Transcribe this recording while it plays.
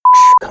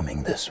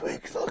Coming this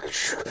week,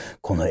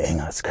 この絵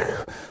が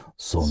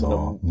そ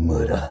の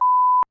村.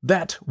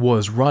 That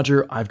was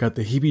Roger. I've got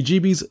the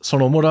heebie-jeebies,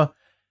 Sonomura,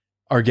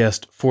 our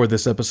guest for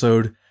this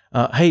episode.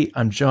 Hey,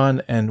 I'm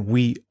John, and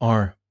we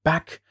are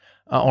back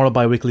on a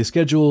bi-weekly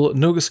schedule.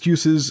 No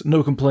excuses,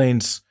 no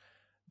complaints,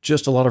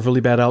 just a lot of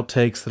really bad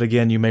outtakes that,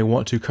 again, you may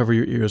want to cover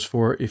your ears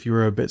for if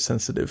you're a bit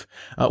sensitive.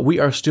 We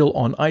are still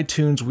on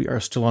iTunes. We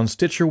are still on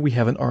Stitcher. We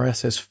have an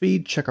RSS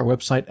feed. Check our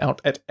website out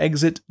at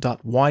exit.ytg.jp.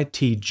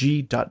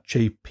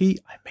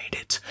 I made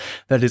it.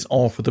 That is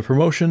all for the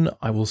promotion.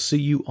 I will see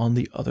you on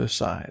the other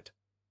side.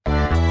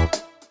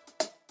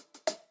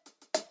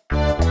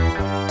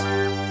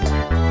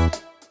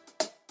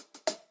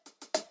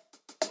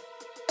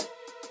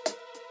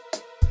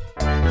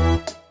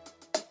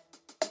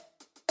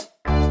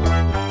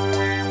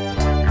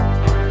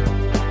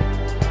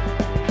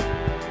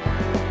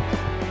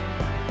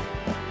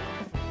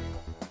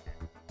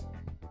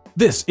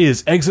 This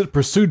is Exit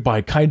Pursued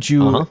by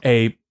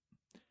Kaiju,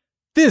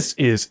 This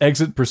is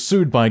Exit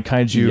Pursued by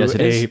Kaiju, Yes,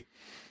 it is.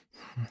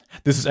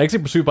 This is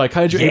Exit Pursued by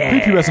Kaiju, a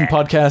prepubescent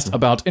podcast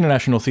about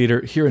international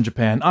theater here in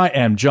Japan. I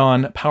am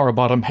John, Power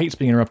Bottom, Hates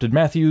Being Interrupted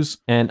Matthews.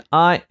 And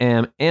I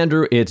am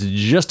Andrew, it's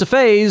just a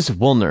phase,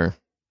 Woolner.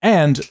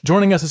 And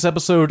joining us this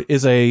episode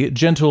is a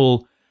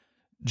gentle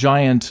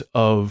giant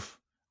of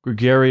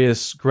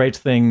gregarious great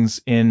things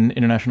in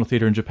international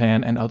theater in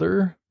Japan and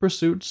other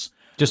pursuits.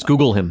 Just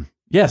Google him.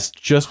 Yes,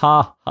 just...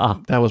 Ha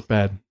ha. That was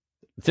bad.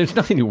 There's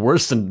nothing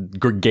worse than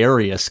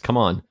gregarious. Come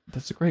on.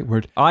 That's a great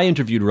word. I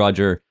interviewed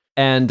Roger,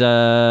 and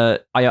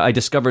I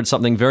discovered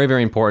something very,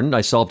 very important.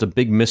 I solved a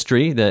big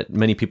mystery that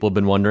many people have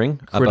been wondering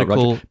about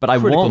Roger. But I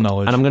won't,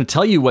 knowledge. And I'm going to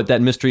tell you what that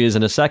mystery is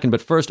in a second.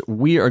 But first,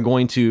 I'm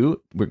going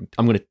to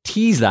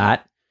tease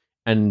that,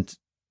 and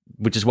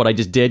which is what I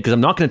just did, because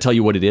I'm not going to tell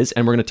you what it is,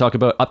 and we're going to talk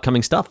about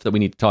upcoming stuff that we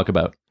need to talk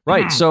about.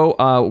 Right, so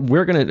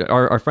we're going to,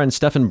 our friend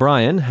Stephen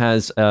Bryan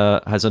has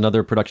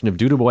another production of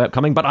Doodoo Boy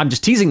upcoming, but I'm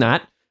just teasing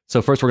that.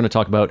 So first we're going to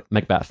talk about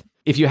Macbeth.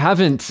 If you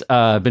haven't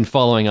been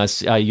following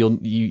us,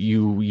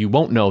 you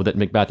won't know that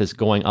Macbeth is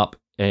going up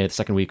the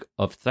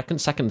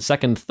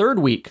third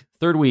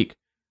week.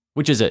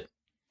 Which is it?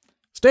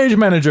 Stage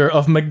manager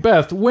of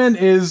Macbeth, when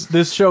is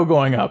this show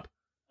going up?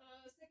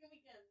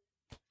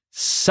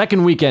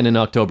 Second weekend in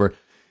October.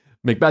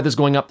 Macbeth is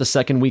going up the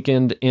second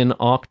weekend in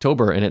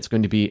October, and it's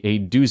going to be a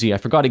doozy. I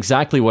forgot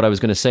exactly what I was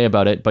going to say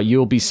about it, but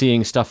you'll be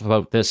seeing stuff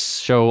about this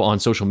show on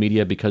social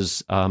media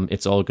because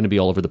it's all going to be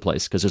all over the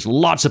place because there's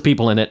lots of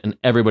people in it, and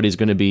everybody's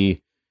going to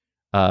be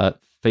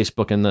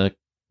Facebooking the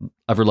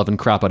ever-loving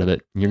crap out of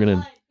it. You're going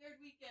to...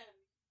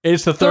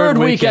 It's the third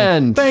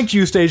weekend. Thank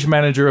you, stage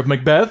manager of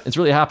Macbeth. It's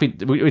really happy.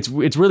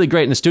 It's really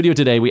great. In the studio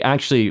today, we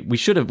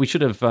should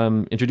have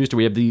introduced her.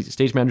 We have the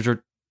stage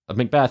manager of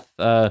Macbeth,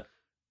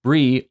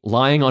 Bree,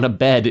 lying on a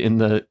bed in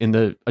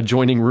the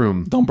adjoining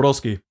room.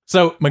 Dombrowski.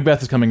 So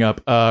Macbeth is coming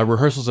up.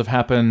 Rehearsals have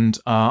happened.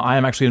 I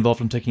am actually involved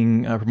in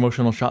taking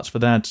promotional shots for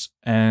that,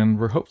 and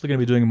we're hopefully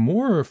going to be doing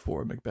more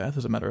for Macbeth,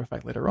 as a matter of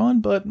fact, later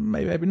on, but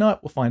maybe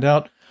not. We'll find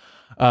out.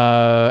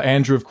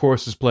 Andrew, of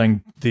course, is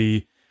playing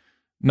the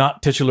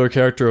not titular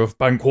character of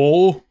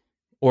Banquo,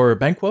 or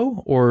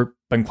Banquo.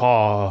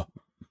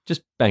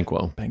 Just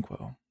Banquo.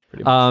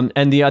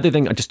 And the other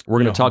thing, we're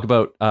going to talk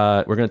about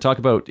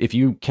if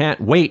you can't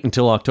wait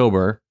until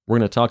October, we're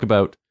going to talk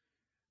about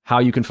how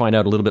you can find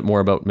out a little bit more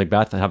about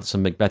Macbeth and have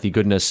some Macbethy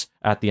goodness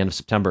at the end of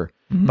September.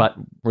 Mm-hmm. But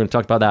we're going to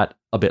talk about that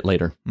a bit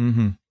later.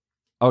 Mm-hmm.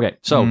 Okay,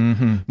 so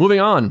moving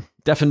on,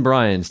 Stephen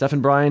Bryan.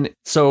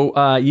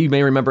 So you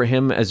may remember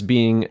him as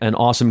being an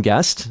awesome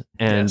guest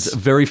and a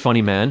very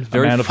funny man.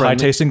 Very a man of high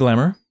taste and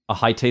glamour. A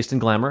high taste and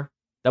glamour.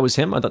 That was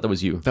him? I thought that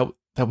was you.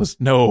 That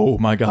was, no,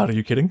 my God, are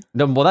you kidding?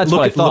 No, well, that's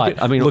what I thought.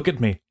 Look at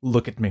me.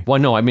 Well,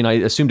 no, I mean, I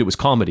assumed it was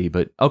comedy,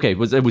 but okay, it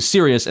was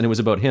serious, and it was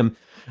about him,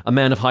 a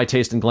man of high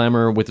taste and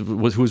glamour, who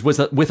was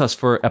with us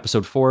for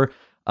episode 4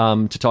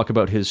 to talk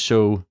about his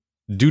show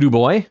Doodoo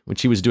Boy,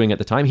 which he was doing at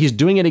the time. He's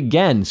doing it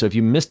again, so if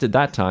you missed it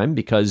that time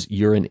because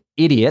you're an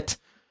idiot...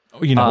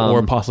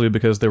 or possibly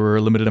because there were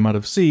a limited amount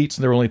of seats,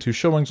 and there were only 2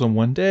 showings on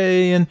one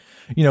day, and,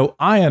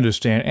 I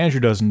understand. Andrew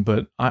doesn't,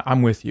 but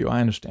I'm with you.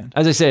 I understand.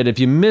 As I said, if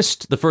you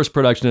missed the first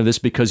production of this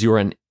because you're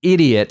an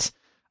idiot,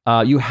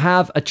 you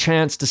have a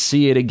chance to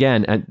see it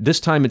again, and this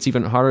time it's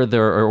even harder.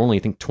 There are only, I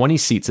think, 20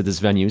 seats at this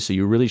venue, so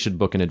you really should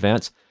book in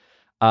advance.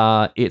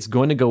 It's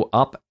going to go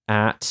up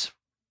at...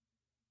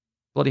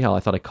 Bloody hell,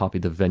 I thought I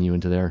copied the venue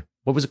into there.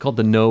 What was it called?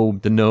 The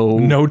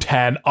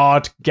Notan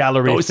Art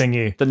Gallery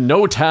thingy. The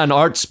Notan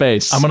Art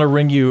Space. I'm gonna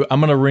ring you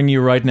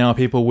right now,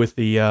 people, with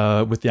the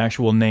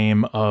actual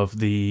name of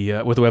with the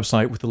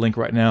website, with the link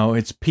right now.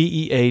 It's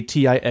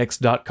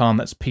peatix.com.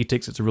 That's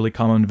PTix. It's a really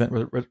common event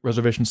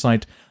reservation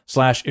site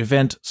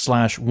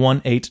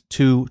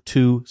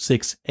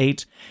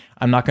 /event/182268.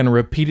 I'm not gonna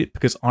repeat it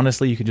because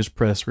honestly, you can just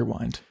press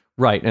rewind.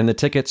 Right, and the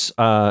tickets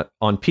on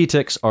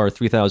PTix are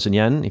 3,000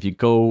 yen. If you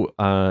go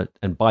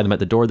and buy them at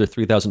the door, they're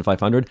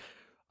 3,500.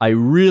 I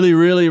really,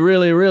 really,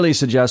 really, really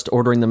suggest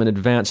ordering them in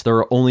advance. There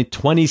are only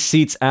 20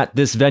 seats at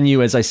this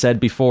venue, as I said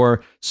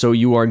before, so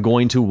you are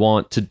going to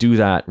want to do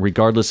that,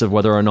 regardless of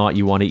whether or not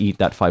you want to eat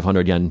that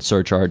 500 yen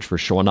surcharge for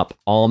showing up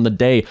on the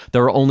day.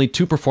 There are only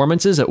 2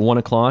 performances at 1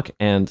 o'clock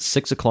and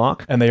 6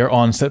 o'clock. And they are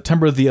on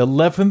September the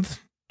 11th,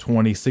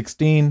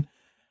 2016,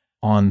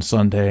 on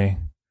Sunday.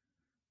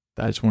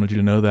 I just wanted you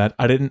to know that.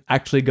 I didn't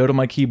actually go to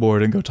my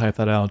keyboard and go type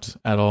that out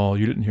at all.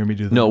 You didn't hear me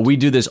do that. No, we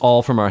do this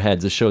all from our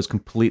heads. The show is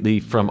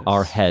completely from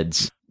our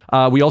heads.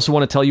 We also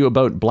want to tell you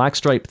about Black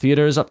Stripe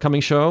Theater's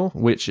upcoming show,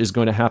 which is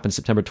going to happen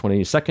September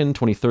 22nd,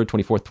 23rd,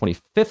 24th,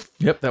 25th.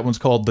 Yep, that one's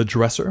called The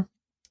Dresser.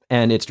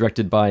 And it's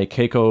directed by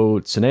Keiko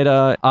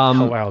Tsuneda.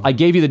 wow. I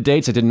gave you the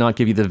dates. I did not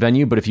give you the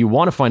venue. But if you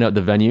want to find out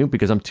the venue,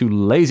 because I'm too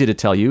lazy to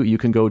tell you, you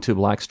can go to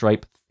Black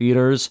Stripe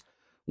Theater's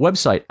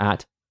website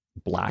at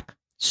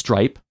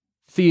blackstripe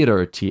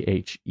theater,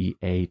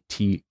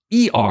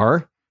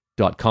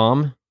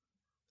 theater.com,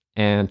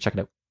 and check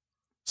it out.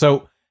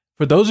 So,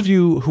 for those of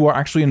you who are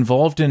actually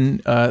involved in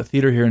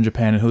theater here in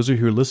Japan, and those of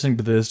you who are listening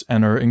to this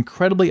and are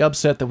incredibly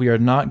upset that we are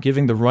not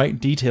giving the right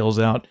details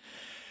out,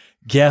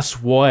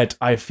 guess what?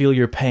 I feel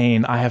your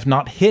pain. I have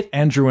not hit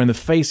Andrew in the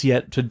face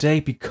yet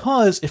today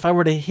because if I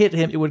were to hit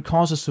him, it would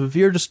cause a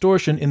severe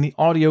distortion in the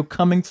audio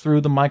coming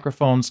through the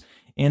microphones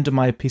into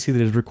my PC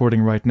that is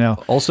recording right now.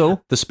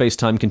 Also, the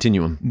space-time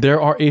continuum.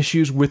 There are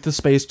issues with the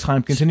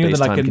space-time continuum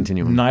that I can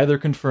neither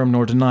confirm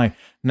nor deny.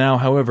 Now,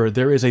 however,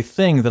 there is a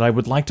thing that I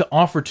would like to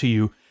offer to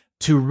you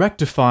to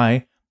rectify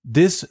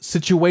this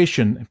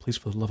situation. And please,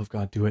 for the love of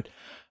God, do it.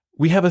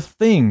 We have a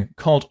thing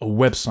called a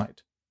website.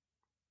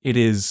 It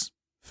is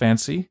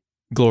fancy,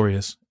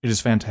 glorious. It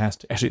is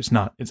fantastic. Actually, it's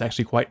not. It's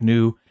actually quite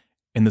new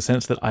in the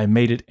sense that I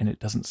made it and it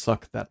doesn't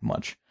suck that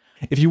much.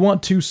 If you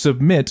want to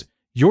submit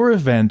your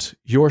event,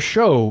 your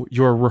show,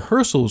 your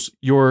rehearsals,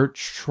 your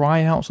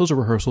tryouts, those are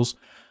rehearsals.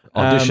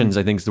 Auditions,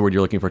 I think is the word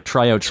you're looking for.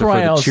 Tryouts for the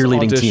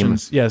cheerleading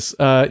auditions, team. Yes.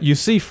 You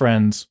see,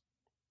 friends,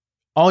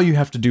 all you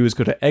have to do is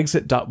go to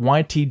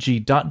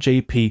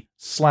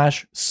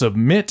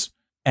exit.ytg.jp/submit,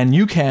 and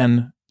you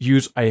can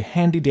use a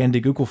handy-dandy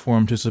Google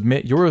form to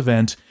submit your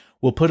event.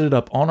 We'll put it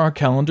up on our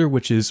calendar,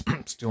 which is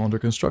still under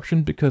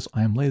construction because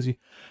I am lazy,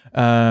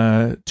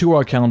 to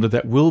our calendar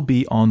that will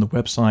be on the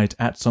website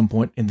at some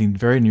point in the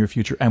very near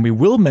future. And we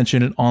will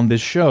mention it on this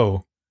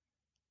show.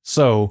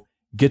 So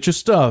get your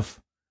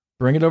stuff,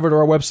 bring it over to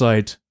our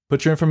website,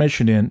 put your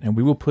information in, and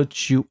we will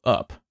put you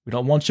up. We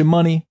don't want your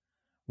money.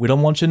 We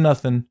don't want you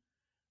nothing.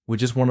 We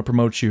just want to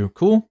promote you.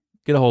 Cool?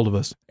 Get a hold of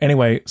us.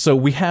 Anyway, so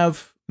we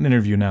have an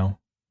interview now.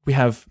 We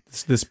have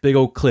this big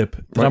old clip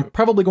that I'm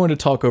probably going to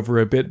talk over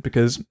a bit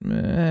because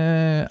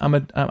I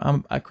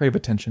crave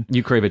attention.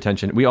 You crave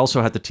attention. We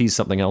also have to tease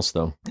something else,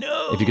 though.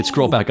 No, if you could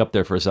scroll back up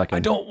there for a second.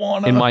 I don't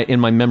want to. In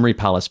my memory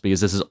palace,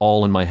 because this is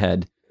all in my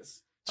head.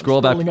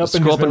 Scroll up in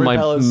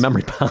my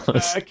memory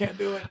palace. I can't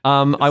do it.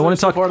 I want to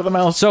talk part of the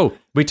mouse. So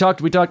we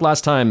talked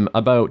last time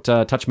about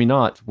Touch Me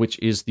Not, which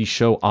is the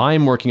show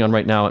I'm working on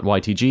right now at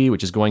YTG,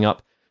 which is going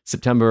up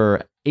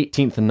September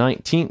 18th and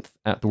 19th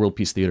at the World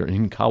Peace Theater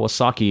in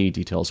Kawasaki.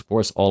 Details, of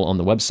course, all on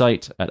the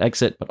website at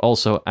Exit, but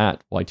also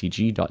at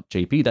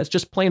ytg.jp. That's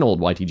just plain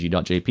old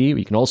ytg.jp.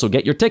 You can also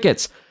get your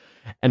tickets.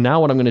 And now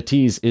what I'm going to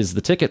tease is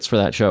the tickets for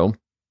that show.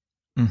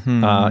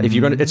 Mm-hmm. If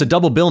you're going, it's a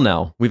double bill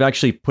now. We've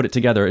actually put it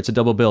together. It's a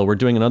double bill. We're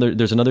doing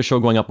there's another show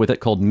going up with it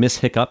called Miss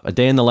Hiccup, A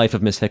Day in the Life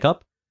of Miss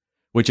Hiccup,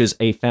 which is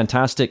a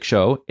fantastic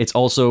show. It's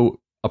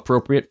also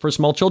appropriate for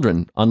small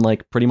children,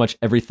 unlike pretty much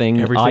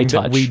everything I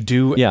touch. That we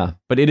do. Yeah,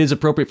 but it is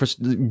appropriate for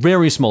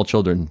very small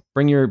children.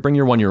 Bring your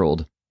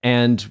 1-year-old.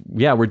 And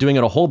yeah, we're doing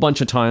it a whole bunch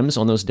of times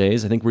on those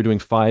days. I think we're doing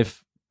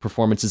 5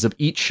 performances of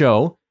each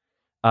show.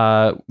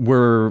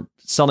 We're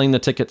selling the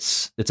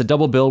tickets. It's a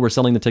double bill. We're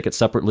selling the tickets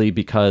separately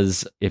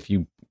because if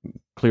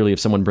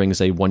someone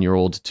brings a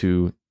 1-year-old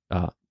to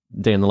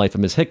Day in the Life of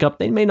Miss Hiccup,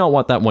 they may not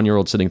want that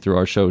 1-year-old sitting through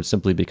our show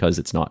simply because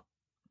it's not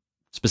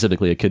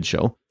specifically a kid's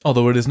show.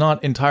 Although it is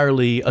not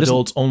entirely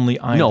adults only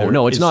either.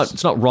 No, it's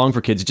not wrong for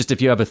kids. It's just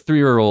if you have a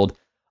 3-year-old,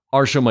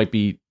 our show might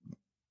be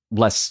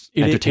less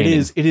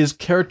entertaining. It is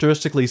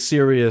characteristically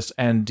serious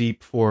and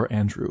deep for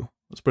Andrew.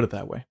 Let's put it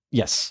that way.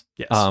 Yes.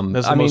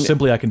 That's the most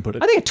simply I can put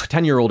it. I think a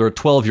 10-year-old or a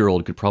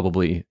 12-year-old could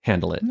probably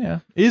handle it. Yeah.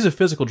 It is a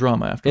physical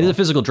drama after all. It is a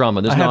physical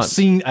drama.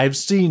 I've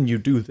seen you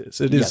do this.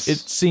 It is. Yes. It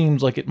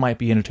seems like it might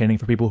be entertaining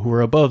for people who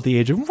are above the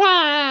age of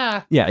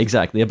Wah! Yeah,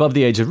 exactly. Above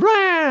the age of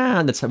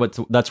Wah! That's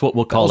what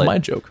we'll call it. That was my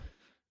joke.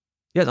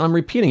 Yeah, I'm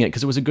repeating it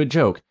because it was a good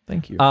joke.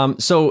 Thank you.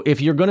 So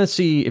if you're gonna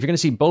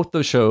see both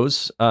those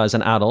shows as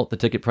an adult, the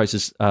ticket price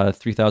is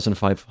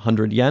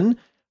 3,500 yen.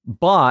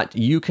 But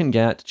you can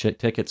get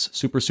tickets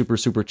super, super,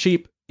 super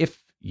cheap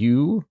if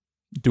you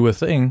do a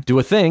thing,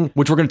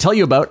 which we're going to tell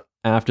you about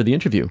after the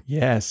interview.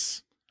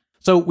 Yes.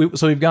 So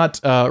we've got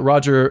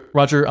Roger.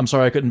 Roger, I'm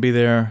sorry I couldn't be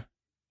there.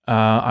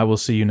 I will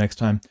see you next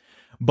time.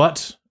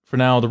 But for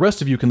now, the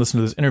rest of you can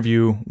listen to this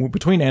interview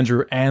between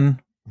Andrew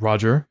and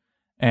Roger,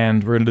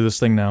 and we're going to do this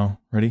thing now.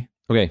 Ready?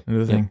 Okay. Do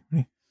the thing.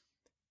 Ready?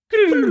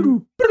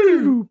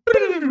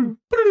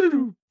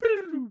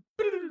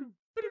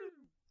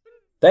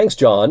 thanks,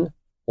 John,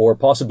 or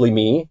possibly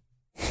me,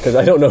 because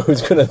I don't know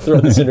who's going to throw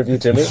this interview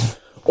to me,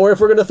 or if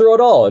we're going to throw it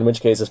all, in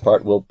which case this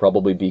part will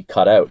probably be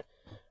cut out.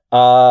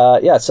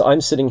 So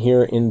I'm sitting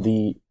here in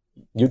the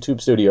YouTube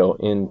studio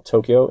in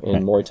Tokyo,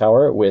 in Mori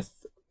Tower,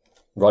 with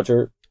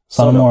Roger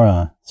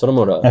Sonomura.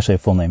 Sonomura. Actually,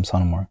 full name,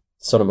 Sonomura.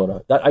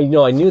 Sonomura. That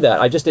I knew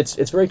that.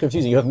 It's very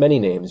confusing. You have many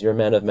names. You're a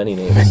man of many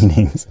names. Many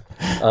names.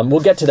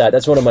 We'll get to that.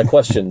 That's one of my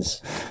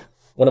questions.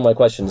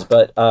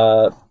 But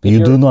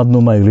you do not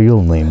know my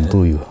real name,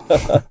 do you?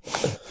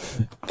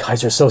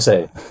 Kaiser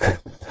Sose.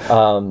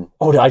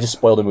 I just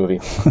spoiled a movie.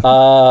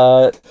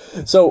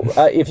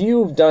 If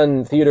you've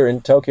done theater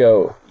in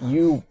Tokyo,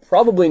 you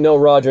probably know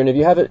Roger, and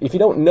if you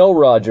don't know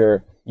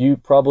Roger, you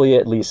probably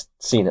at least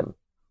seen him,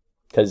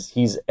 because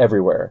he's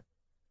everywhere.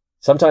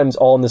 Sometimes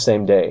all in the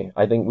same day.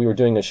 I think we were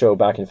doing a show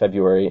back in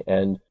February,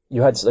 and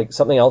you had like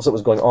something else that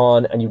was going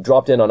on, and you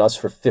dropped in on us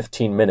for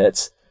 15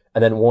 minutes,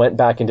 and then went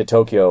back into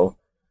Tokyo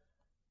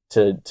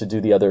to do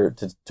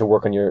to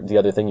work on the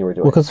other thing you were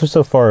doing. Well, because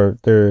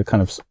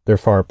they're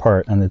far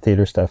apart, and the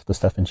theater stuff, the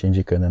stuff in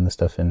Shinjuku, and then the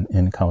stuff in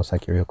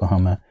Kawasaki or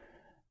Yokohama,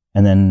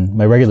 and then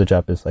my regular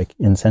job is like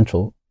in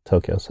central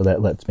Tokyo, so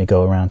that lets me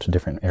go around to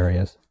different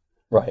areas.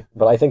 Right,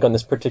 but I think on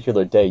this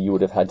particular day, you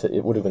would have had to.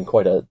 It would have been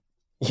quite a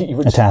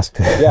task.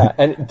 Yeah,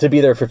 and to be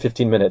there for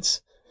 15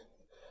 minutes.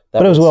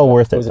 But it was well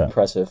worth it. It was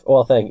impressive.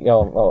 Well,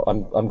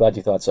 I'm glad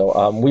you thought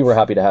so. We were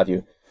happy to have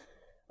you.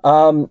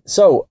 I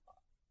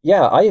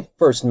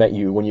first met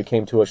you when you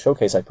came to a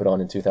showcase I put on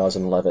in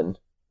 2011.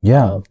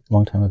 Yeah,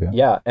 long time ago.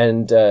 Yeah,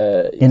 and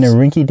in a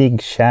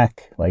rinky-dink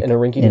shack, like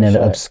in an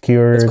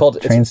obscure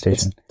train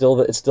station. It's still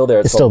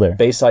there. It's still there.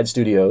 Bayside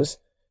Studios.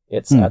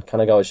 It's at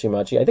Kanagawa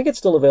Shimachi. I think it's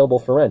still available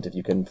for rent if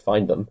you can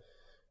find them.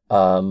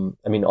 On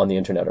the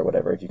internet or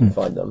whatever, if you can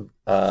find them.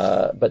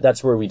 But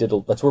that's where we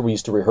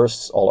used to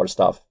rehearse all our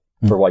stuff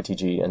for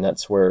YTG, and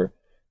that's where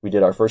we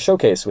did our first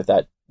showcase with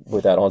that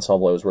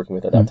ensemble I was working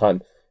with at that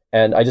time.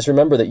 And I just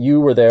remember that you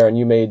were there and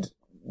you made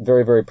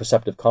very, very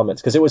perceptive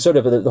comments, because it was sort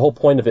of the whole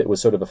point of it was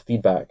sort of a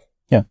feedback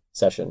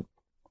session.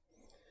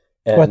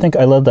 And I think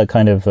I love that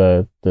kind of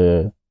the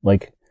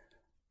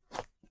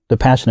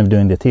passion of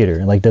doing the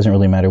theater. Like, it doesn't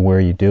really matter where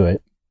you do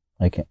it.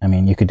 Like,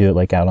 you could do it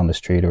like out on the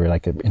street, or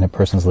like in a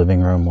person's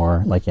living room,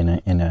 or like in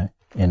a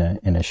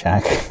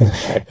shack.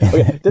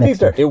 Okay, to be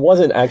fair, it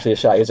wasn't actually a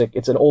shack.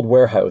 It's an old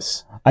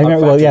warehouse. I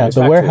remember.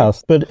 The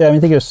warehouse. But I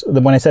think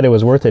when I said it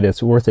was worth it,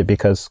 it's worth it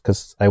because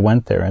I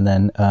went there, and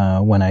then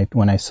when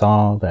I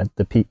saw that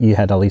you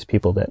had all these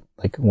people that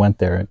like went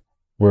there,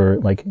 were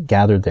like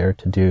gathered there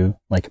to do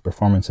like a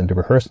performance and to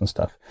rehearse and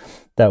stuff.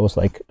 That was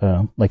like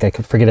I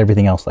could forget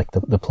everything else, like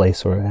the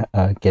place or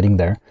getting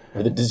there.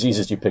 Or the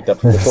diseases you picked up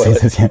from the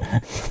toilet.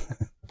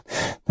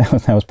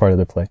 That was part of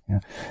the play. Yeah.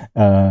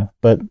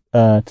 But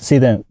to see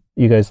that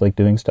you guys like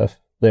doing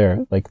stuff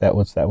there, like that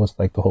was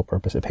like the whole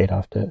purpose. It paid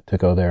off to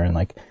go there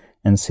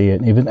and see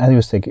it. Even I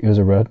think it was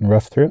a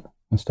rough through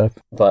and stuff.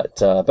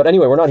 But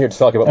anyway, we're not here to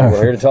talk about me.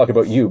 We're here to talk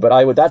about you.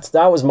 But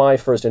that was my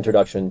first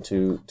introduction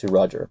to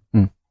Roger.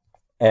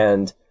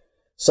 And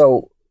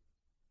so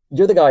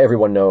you're the guy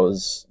everyone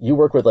knows. You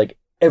work with like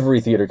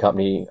every theater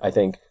company, I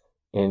think,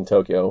 in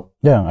Tokyo.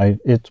 Yeah,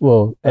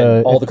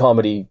 all the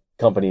comedy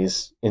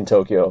companies in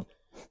Tokyo,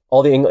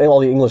 all the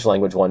English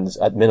language ones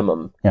at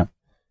minimum. Yeah.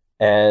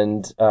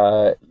 And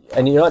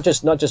you're not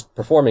just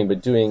performing,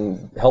 but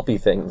doing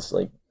helpy things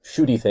like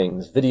shooty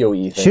things,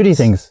 video-y things.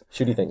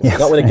 Shooty things. Yes.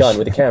 Not with a gun,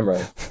 with a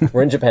camera.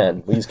 We're in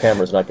Japan. We use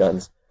cameras, not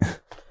guns.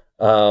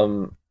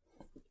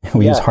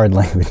 We use hard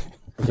language.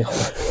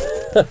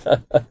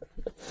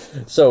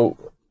 So,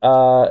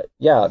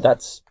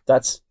 that's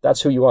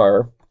who you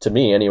are, to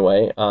me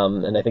anyway,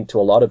 and I think to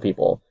a lot of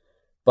people.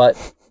 But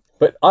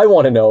I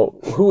want to know,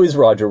 who is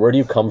Roger? Where do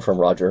you come from,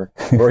 Roger?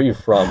 Where are you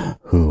from?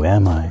 Who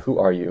am I? Who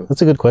are you?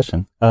 That's a good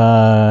question.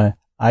 I'm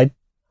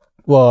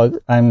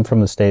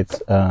from the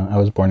States. I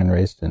was born and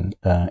raised in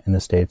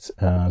the States.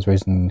 I was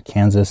raised in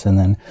Kansas, and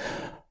then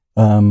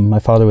my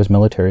father was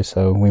military,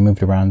 so we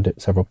moved around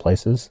several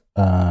places,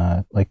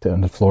 like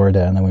to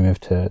Florida, and then we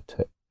moved to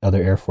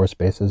other Air Force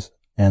bases,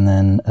 and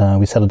then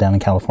we settled down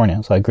in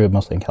California. So I grew up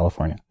mostly in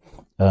California,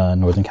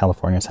 Northern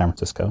California, San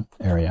Francisco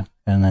area,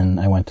 and then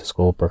I went to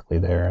school, Berkeley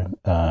there,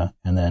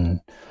 and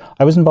then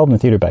I was involved in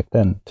theater back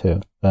then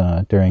too.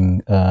 I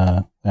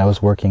was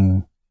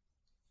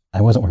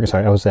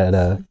at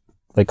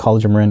like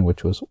College of Marin,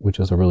 which was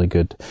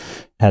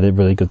had a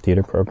really good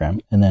theater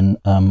program, and then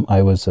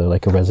I was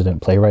like a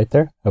resident playwright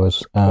there. I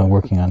was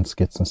working on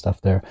skits and stuff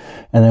there,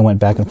 and then went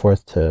back and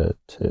forth to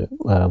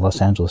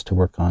Los Angeles to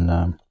work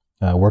on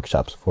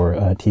workshops for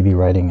TV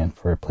writing and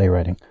for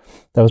playwriting.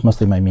 That was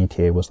mostly my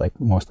métier, was like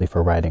mostly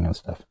for writing and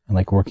stuff, and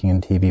like working in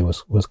TV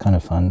was kind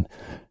of fun.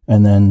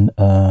 And then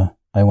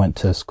I went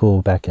to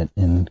school back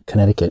in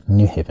Connecticut,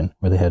 New Haven,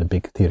 where they had a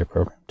big theater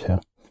program too.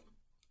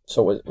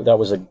 So that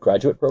was a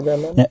graduate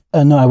program then? Yeah,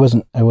 no, I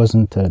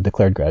wasn't a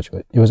declared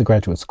graduate. It was a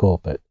graduate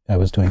school, but I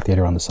was doing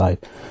theater on the side,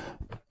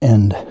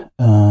 and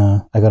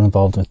I got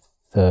involved with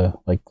the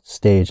like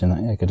stage, and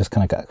I just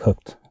kind of got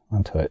hooked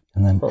onto it,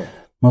 and then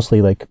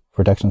mostly like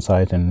production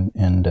side and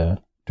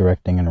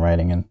directing and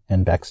writing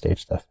and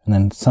backstage stuff. And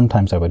then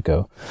sometimes I would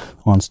go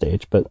on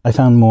stage, but I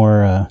found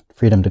more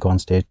freedom to go on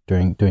stage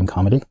doing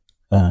comedy,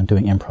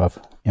 doing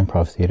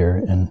improv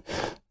theater and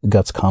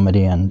guts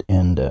comedy and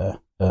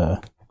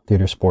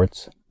theater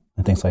sports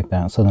and things like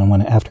that. So then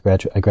when I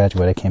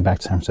graduated, I came back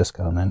to San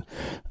Francisco, and then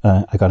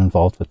I got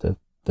involved with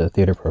the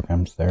theater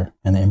programs there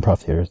and the improv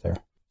theaters there.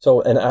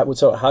 So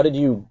how did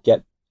you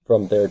get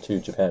from there to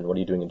Japan? What are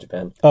you doing in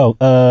Japan? Oh,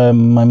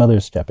 my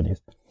mother's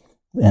Japanese,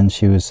 and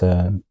she was,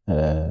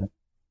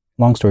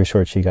 long story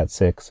short, she got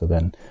sick. So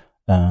then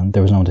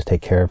there was no one to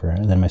take care of her.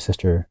 And then my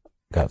sister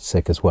got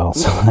sick as well.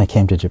 So I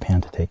came to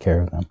Japan to take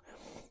care of them.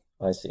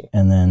 I see.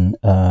 And then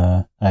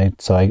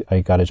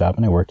I got a job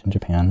and I worked in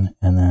Japan.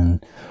 And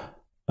then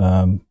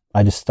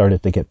I just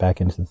started to get back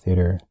into the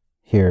theater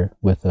here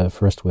with a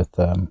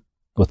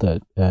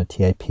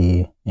TIP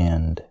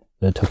and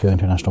the Tokyo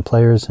International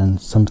Players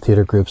and some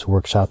theater groups,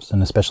 workshops,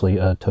 and especially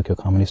Tokyo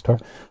Comedy Store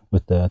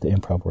with the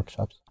improv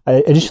workshops.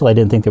 Initially, I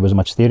didn't think there was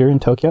much theater in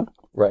Tokyo.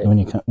 Right.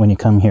 When you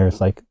come here,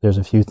 it's like there's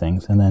a few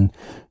things, and then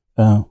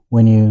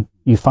when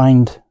you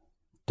find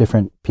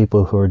different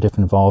people who are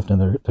different involved,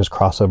 and there's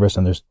crossovers,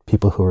 and there's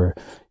people who are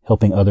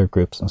helping other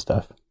groups and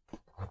stuff.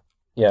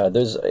 Yeah,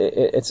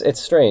 it's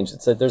strange.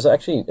 It's that there's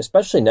actually,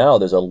 especially now,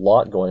 there's a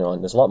lot going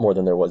on. There's a lot more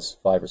than there was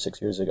 5 or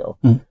 6 years ago.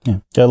 Yeah.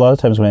 A lot of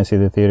times when I see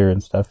the theater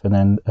and stuff, and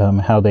then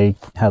how they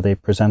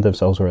present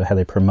themselves or how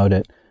they promote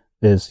it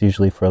is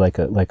usually for like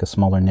a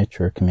smaller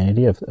niche or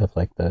community of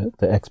like the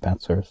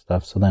expats or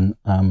stuff. So then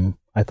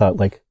I thought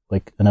like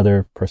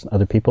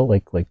other people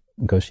like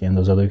Goshi and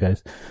those other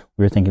guys,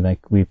 we were thinking like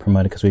we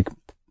promote it because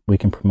we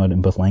can promote it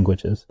in both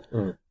languages.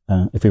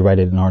 If we write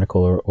it in an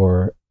article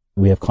or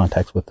we have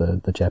contacts with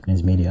the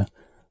Japanese media,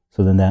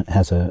 so then that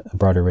has a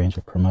broader range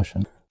of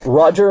promotion.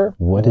 Roger,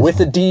 with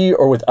a D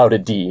or without a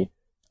D?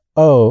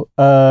 Oh,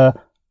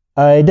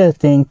 I do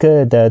think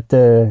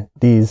that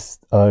these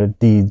are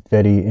the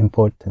very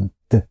important.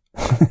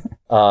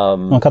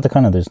 On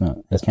katakana, there's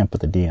no. I can't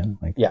put the D in.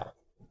 Like yeah.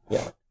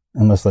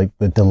 Unless like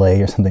the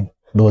delay or something.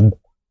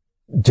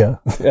 Yeah,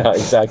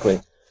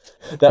 exactly.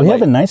 We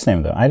have a nice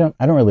name though. I don't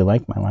really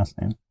like my last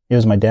name. It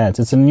was my dad's.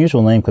 It's an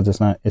unusual name because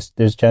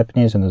there's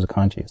Japanese and there's a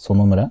kanji.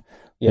 Sonomura.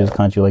 There's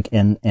kanji like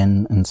N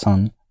and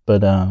Son,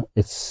 but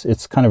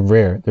it's kind of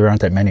rare. There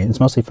aren't that many.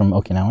 It's mostly from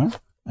Okinawa.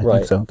 I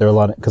think so. There are a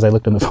lot because I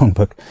looked in the phone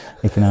book.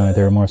 Okinawa,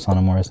 there are more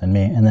Sonomuras than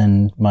me. And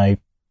then my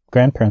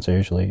grandparents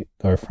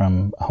are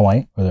from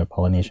Hawaii, or they're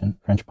Polynesian,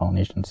 French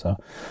Polynesian. So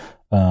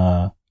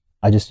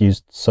I just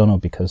used Sono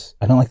because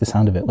I don't like the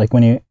sound of it. Like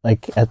when you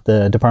at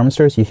the department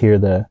stores, you hear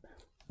the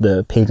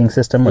paging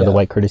system or the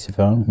white courtesy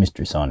phone,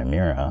 Mr.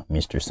 Sonomura,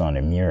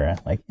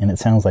 and it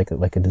sounds like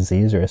a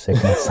disease or a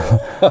sickness. So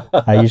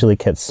I usually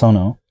get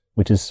Sono,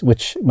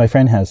 which my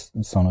friend has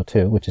Sono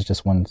too, which is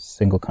just one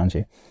single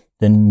kanji.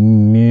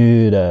 Then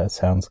Muda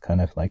sounds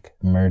kind of like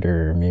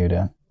murder,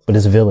 Muda, but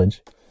it's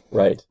village.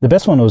 Right. The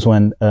best one was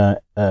when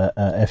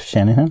F.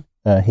 Shanahan,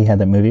 he had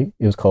that movie.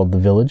 It was called The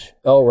Village.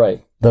 Oh,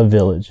 right. The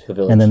Village. The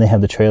Village. And then they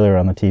have the trailer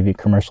on the TV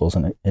commercials,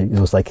 and it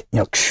was like,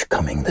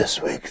 coming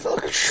this week,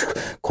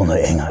 kono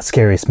enga,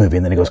 scariest movie,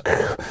 and then it goes,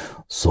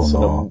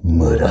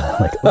 Sonomura.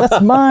 Like, that's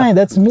mine,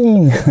 that's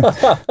me.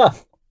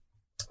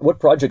 What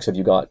projects have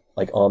you got,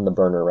 like, on the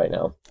burner right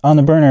now? On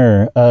the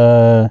burner,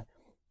 a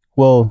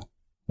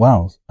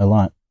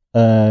lot.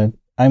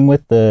 I'm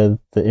with the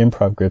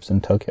improv groups in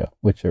Tokyo,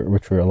 which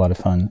were a lot of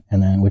fun,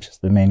 and then was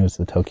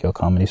the Tokyo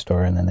Comedy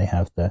Store, and then they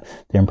have the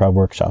improv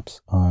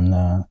workshops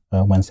on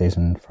Wednesdays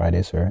and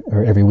Fridays or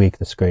every week.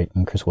 That's great,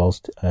 and Chris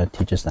Wells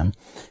teaches them,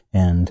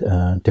 and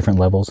different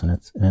levels, and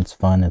it's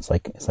fun. It's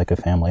like a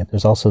family.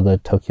 There's also the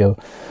Tokyo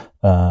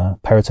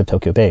Pirates of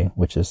Tokyo Bay,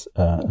 which is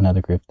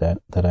another group that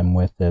I'm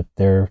with. That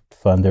they're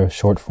fun. They're a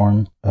short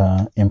form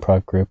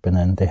improv group, and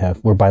then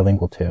we're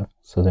bilingual too.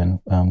 So then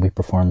we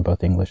perform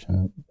both English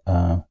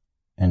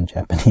and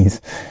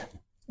Japanese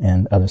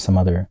and some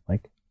other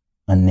like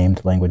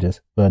unnamed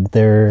languages, but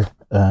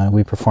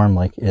we perform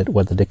like at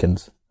What the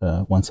Dickens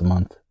once a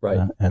month,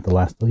 right?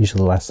 Usually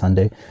the last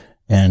Sunday,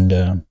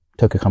 and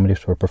Tokyo Comedy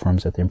Store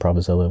performs at the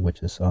Improvizilla,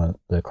 which is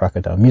the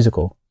Crocodile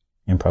musical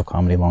improv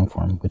comedy long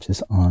form, which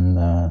is on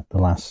the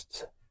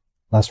last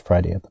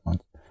Friday of the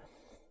month.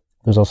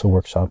 There's also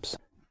workshops.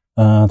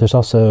 There's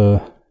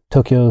also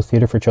Tokyo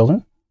Theater for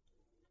Children,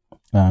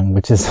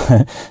 which is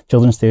a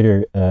children's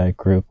theater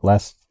group.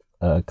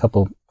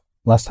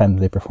 Last time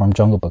they performed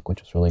Jungle Book,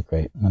 which was really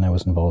great, and I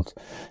was involved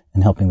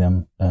in helping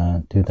them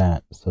do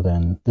that. So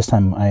then this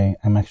time I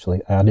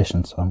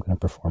auditioned, so I'm going to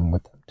perform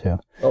with them too.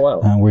 Oh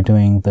wow! We're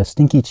doing the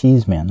Stinky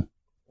Cheese Man.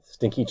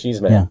 Stinky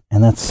Cheese Man. Yeah,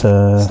 and that's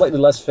slightly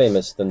less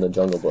famous than the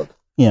Jungle Book.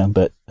 Yeah,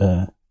 but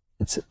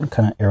it's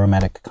kind of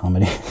aromatic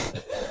comedy.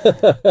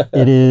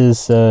 It is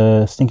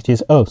Stinky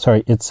Cheese. Oh,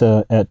 sorry, it's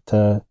at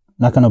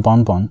Nakano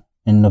Bonbon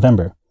in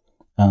November.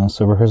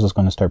 So rehearsal's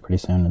going to start pretty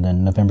soon, and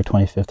then November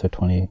 25th or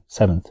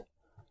 27th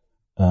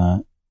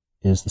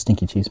is the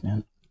Stinky Cheese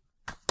Man.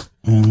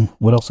 And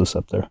what else is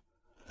up there?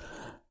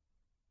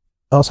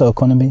 Also,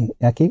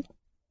 Okonomiyaki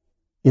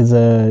is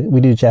we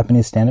do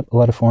Japanese stand-up. A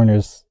lot of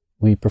foreigners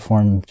we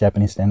perform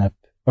Japanese stand-up,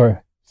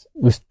 or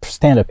we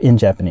stand-up in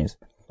Japanese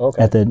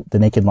at the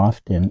Naked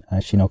Loft in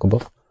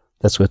Shinokubo.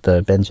 That's with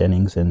Ben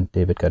Jennings and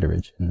David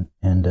Gutteridge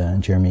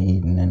and Jeremy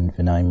Eaton and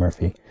Vinay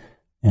Murphy.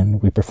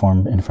 And we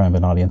perform in front of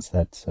an audience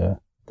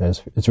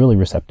it's really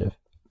receptive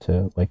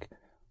to like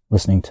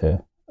listening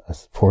to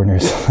us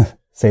foreigners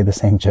say the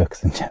same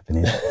jokes in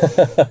Japanese.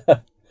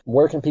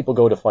 Where can people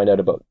go to find out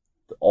about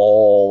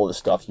all the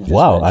stuff you just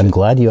mentioned? I'm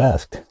glad you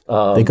asked.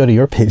 They go to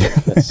your page.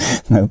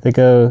 No, they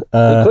go...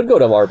 they could go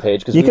to our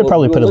page, because you could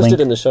probably put a link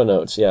in the show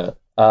notes, yeah.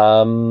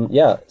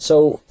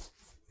 So,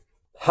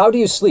 how do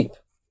you sleep?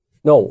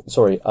 No,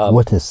 sorry.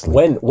 What is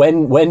sleep?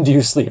 When do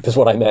you sleep is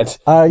what I meant.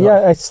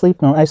 I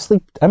sleep. No,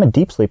 I'm a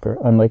deep sleeper.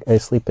 I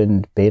sleep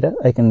in beta.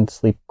 I can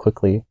sleep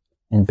quickly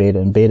in beta,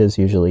 and beta is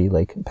usually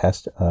like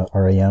past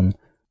REM.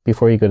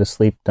 Before you go to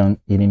sleep,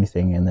 don't eat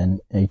anything, and then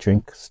you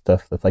drink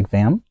stuff that's like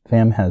VAM.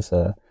 VAM has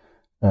a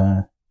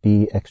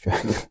bee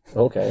extract.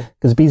 Okay.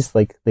 Because bees,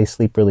 like, they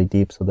sleep really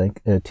deep, so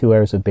like 2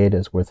 hours of beta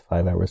is worth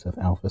 5 hours of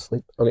alpha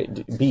sleep. Okay,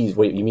 bees.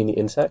 Wait, you mean the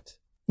insect?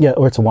 Yeah,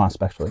 or it's a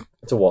wasp actually.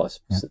 It's a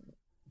wasp. Yeah.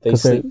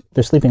 So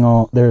they're sleeping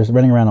they're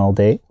running around all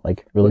day,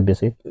 like really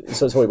busy.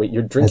 So wait,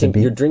 you're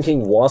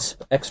drinking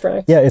wasp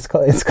extract? Yeah, it's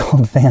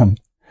called VAM.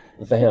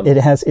 VAM.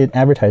 It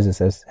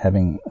advertises as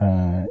having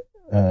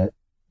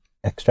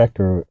extract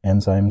or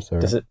enzymes or.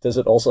 Does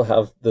it also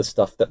have the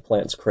stuff that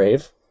plants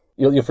crave?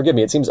 You'll forgive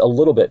me. It seems a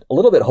little bit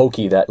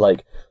hokey that,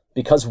 like,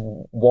 because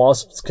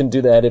wasps can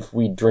do that, if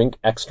we drink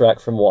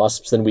extract from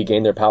wasps, then we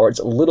gain their power. It's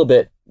a little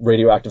bit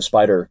radioactive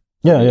spider.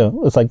 Yeah,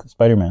 it's like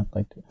Spider-Man.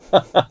 Like.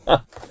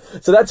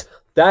 So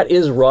that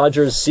is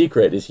Roger's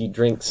secret, is he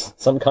drinks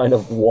some kind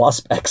of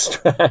wasp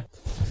extract.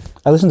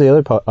 I listen to the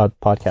other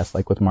podcasts,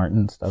 like with Martin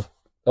and stuff.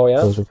 Oh,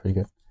 yeah? Those are pretty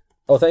good.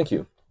 Oh, thank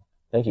you.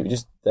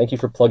 Just thank you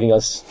for plugging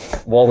us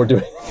while we're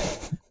doing.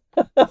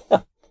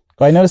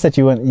 Well, I noticed that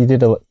you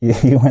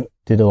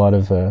did a lot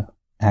of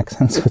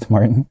accents with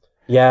Martin.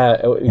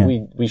 Yeah,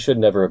 we should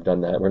never have done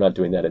that. We're not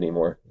doing that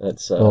anymore.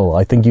 That's.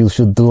 I think you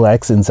should do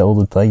accents all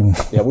the time.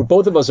 Yeah,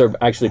 both of us are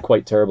actually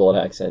quite terrible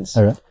at accents.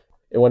 All right.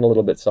 It went a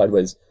little bit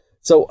sideways.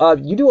 So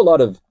you do a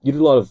lot of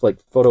like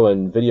photo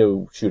and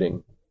video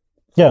shooting.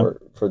 For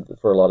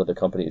a lot of the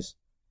companies.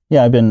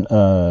 Yeah, I've been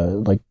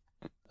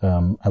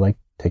I like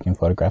taking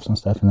photographs and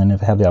stuff, and then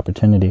if I have the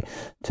opportunity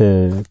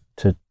to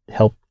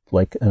help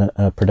like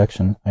a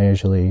production, I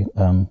usually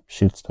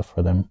shoot stuff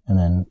for them and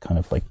then kind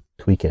of like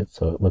tweak it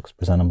so it looks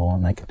presentable,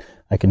 and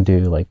I can do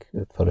like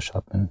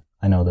Photoshop, and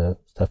I know the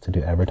stuff to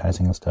do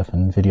advertising and stuff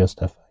and video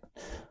stuff.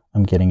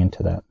 I'm getting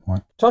into that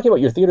more. Talking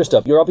about your theater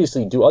stuff, you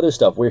obviously do other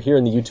stuff. We're here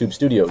in the YouTube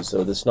studios,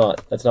 so that's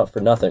not for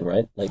nothing,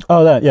 right? Like,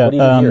 what do you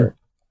do here?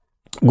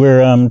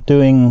 We're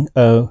doing.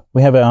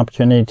 We have an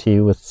opportunity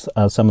with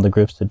some of the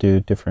groups to do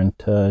different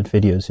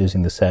videos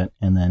using the set,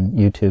 and then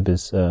YouTube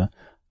is.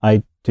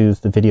 I do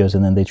the videos,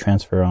 and then they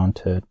transfer on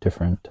to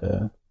different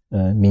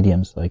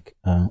mediums. Like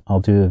I'll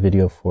do a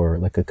video for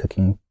like a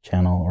cooking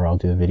channel, or I'll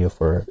do a video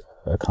for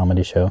a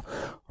comedy show,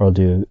 or I'll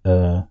do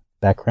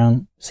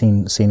background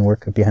scene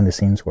work, behind the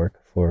scenes work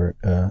for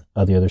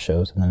other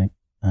shows, and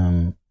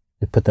then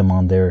I put them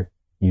on their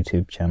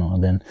YouTube channel,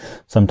 and then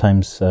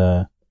sometimes.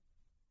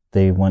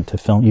 They want to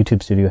film.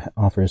 YouTube Studio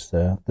offers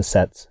the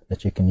sets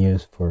that you can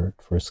use for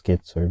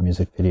skits or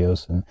music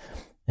videos,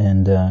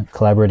 and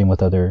collaborating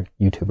with other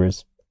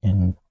YouTubers,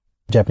 in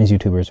Japanese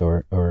YouTubers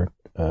or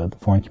the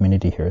foreign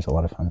community here is a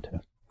lot of fun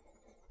too.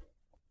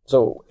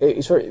 So,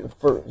 sorry,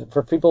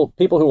 for people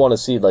who want to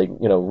see, like,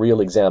 real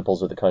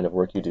examples of the kind of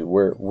work you do,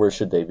 where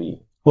should they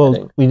be? Well,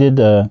 heading?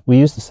 We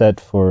used the set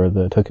for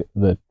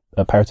the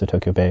Pirates of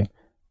Tokyo Bay,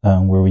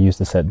 where we used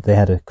the set. They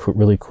had a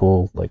really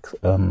cool like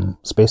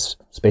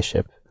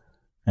spaceship.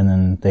 And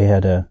then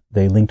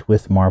they linked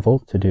with Marvel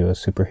to do a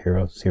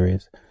superhero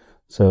series.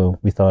 So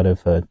we thought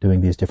of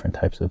doing these different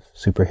types of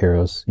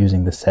superheroes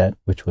using the set,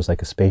 which was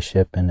like a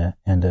spaceship and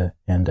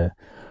a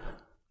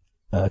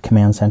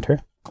command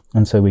center.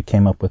 And so we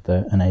came up with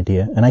an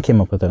idea, and I came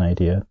up with an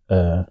idea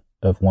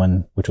of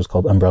one which was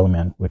called Umbrella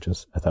Man,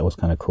 I thought was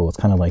kind of cool. It's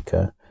kind of like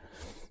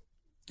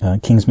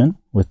Kingsman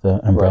with the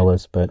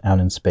umbrellas, right, but out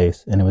in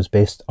space. And it was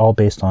based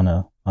on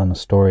a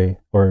story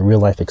or a real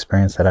life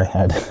experience that I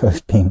had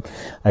of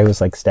I was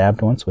like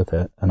stabbed once with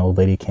an old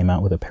lady came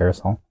out with a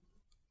parasol,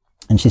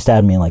 and she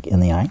stabbed me like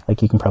in the eye.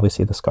 Like you can probably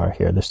see the scar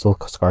here. There's still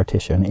scar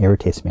tissue, and it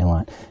irritates me a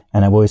lot.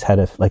 And I've always had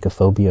a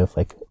phobia of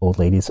like old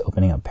ladies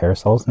opening up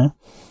parasols now.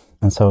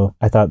 And so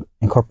I thought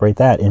incorporate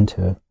that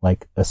into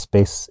like a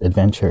space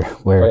adventure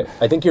where. Right.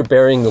 I think you're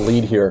burying the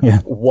lead here. Yeah.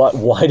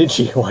 Why did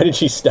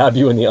she stab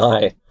you in the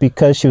eye?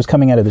 Because she was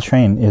coming out of the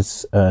train.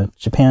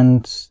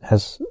 Japan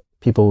has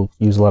people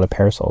use a lot of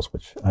parasols,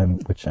 which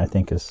I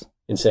think is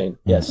insane.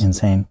 Yes,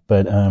 insane.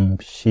 But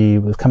she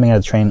was coming out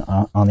of the train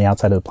on the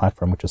outside of the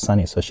platform, which was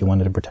sunny, so she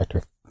wanted to protect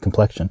her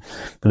complexion.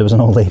 But it was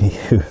an old lady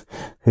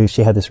who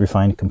she had this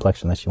refined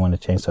complexion that she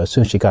wanted to change. So as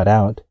soon as she got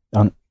out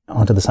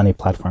onto the sunny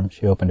platform,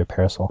 she opened her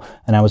parasol,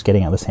 and I was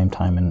getting out at the same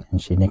time,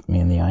 and she nicked me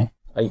in the eye.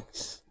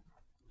 Yikes.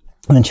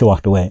 And then she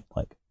walked away.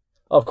 Like,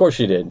 of course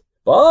she did.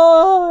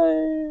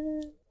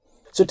 Bye.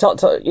 So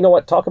you know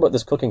what? Talk about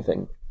this cooking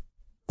thing.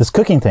 This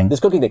cooking thing.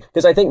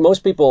 Because I think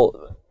most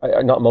people,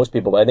 not most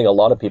people, but I think a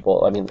lot of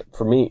people, I mean,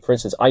 for me, for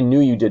instance, I knew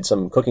you did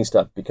some cooking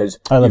stuff because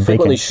you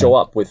frequently show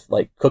up with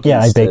like cookies.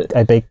 Yeah,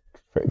 I bake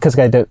because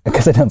I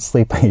don't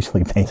sleep. I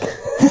usually bake.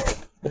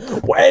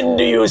 When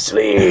do you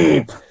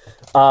sleep?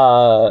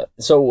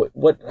 So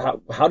when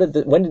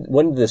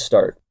did this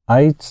start?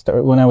 I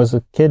started when I was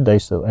a kid. I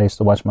used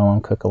to watch my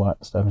mom cook a lot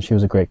of stuff, and she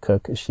was a great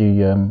cook.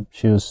 She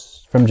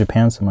was from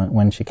Japan, so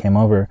when she came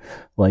over,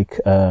 like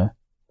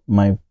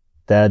my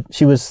dad,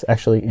 she was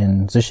actually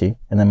in Zushi,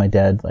 and then my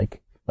dad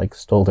like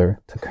stole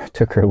her,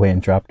 took her away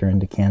and dropped her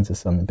into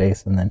Kansas on the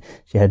base, and then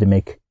she had to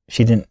make.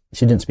 She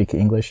didn't speak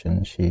English,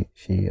 and she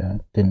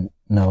didn't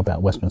know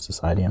about Western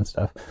society and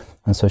stuff,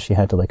 and so she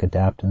had to like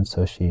adapt. And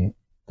so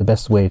the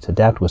best way to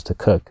adapt was to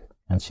cook,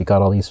 and she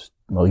got all these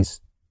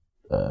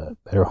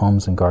Better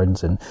Homes and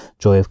Gardens and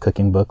Joy of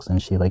Cooking books,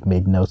 and she like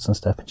made notes and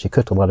stuff, and she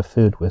cooked a lot of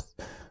food with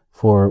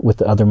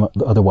the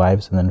other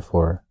wives, and then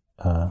for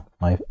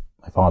my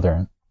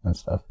father and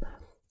stuff.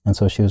 And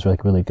so she was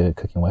like really good at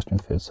cooking Western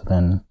food. So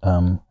then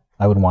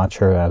I would watch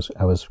her as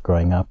I was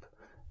growing up,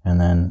 and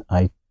then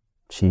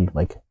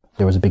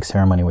there was a big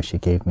ceremony where she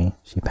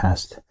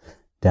passed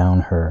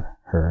down her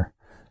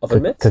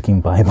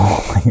cooking Bible,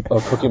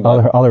 cooking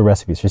Bible. all her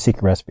recipes, her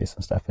secret recipes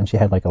and stuff. And she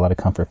had like a lot of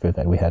comfort food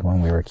that we had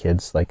when we were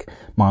kids. Like,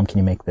 Mom, can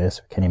you make this?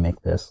 Or can you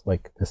make this?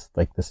 Like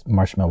this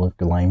marshmallow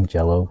lime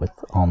jello with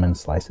almond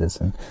slices.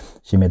 And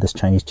she made this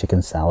Chinese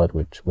chicken salad,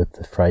 with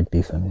the fried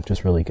beef in, which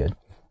was really good.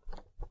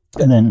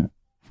 And then,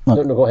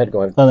 no, go ahead.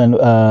 Well,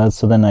 then,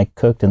 so then I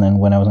cooked. And then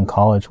when I was in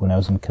college, when I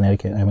was in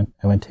Connecticut, I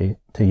went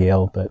to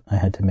Yale, but I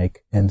had to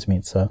make ends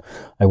meet. So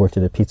I worked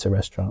at a pizza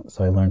restaurant.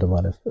 So I learned a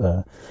lot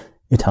of,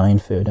 Italian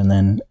food. And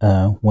then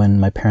when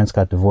my parents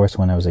got divorced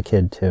when I was a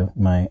kid too,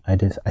 I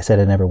said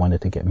I never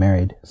wanted to get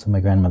married, so my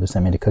grandmother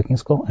sent me to cooking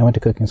school. I went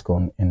to cooking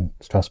school in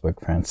Strasbourg,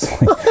 France.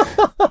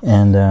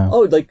 And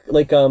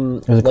like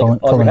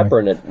Audrey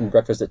Hepburn in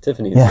Breakfast at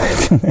Tiffany's.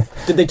 Yeah.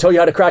 Did they tell you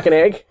how to crack an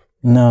egg?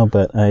 No,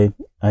 but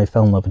I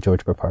fell in love with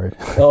George Peppard.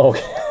 Oh,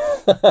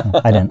 okay.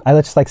 I didn't. I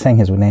just like saying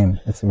his name.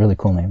 It's a really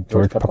cool name,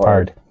 George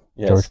Peppard.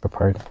 Yes. George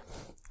Peppard.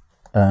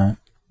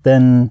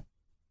 Then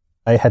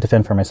I had to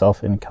fend for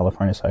myself in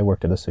California, so I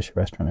worked at a sushi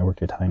restaurant. I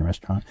worked at an Italian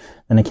restaurant.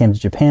 Then I came to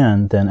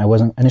Japan. Then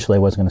initially I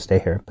wasn't going to stay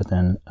here, but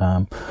then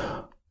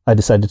I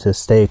decided to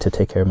stay to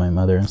take care of my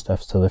mother and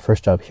stuff. So the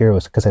first job here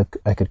was because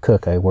I could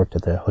cook. I worked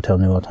at the Hotel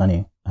New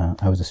Otani.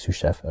 I was a sous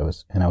chef. I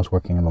was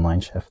working in the line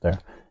chef there.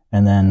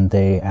 And then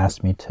they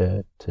asked me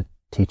to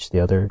teach the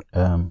other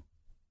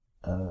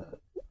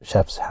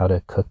chefs how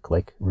to cook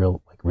like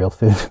real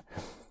food.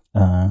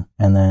 And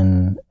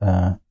then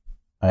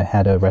I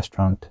had a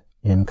restaurant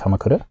in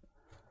Kamakura.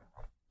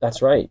 That's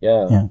right,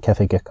 yeah. Yeah,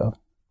 Cafe Gecko.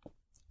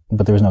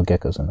 But there was no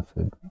geckos in the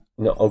food.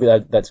 No,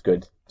 okay, that's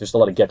good. There's a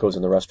lot of geckos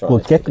in the restaurant.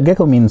 Well,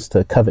 gecko means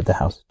to covet the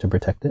house, to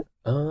protect it.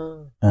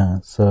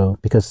 So,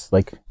 because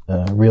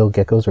real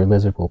geckos or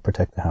lizard will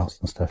protect the house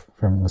and stuff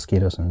from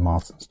mosquitoes and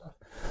moths and stuff.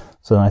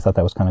 So I thought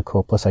that was kind of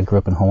cool. Plus, I grew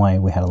up in Hawaii.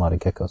 We had a lot of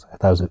geckos. I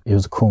thought it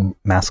was a cool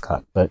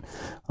mascot. But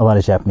a lot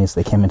of Japanese,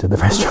 they came into the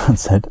restaurant and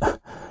said,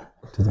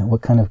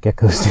 what kind of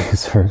geckos do you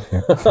serve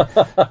here?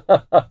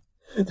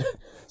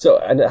 So,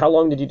 and how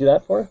long did you do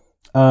that for?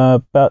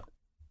 About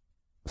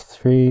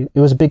 3. It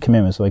was a big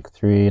commitment, so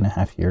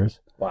 3.5 years.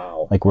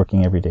 Wow. Like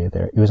working every day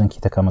there. It was in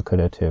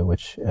Kitakamakura too,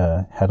 which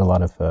had a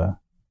lot of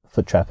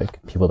foot traffic,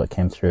 people that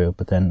came through.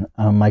 But then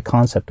my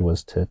concept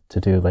was to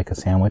do like a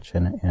sandwich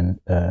and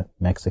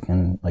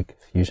Mexican like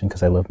fusion,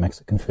 because I love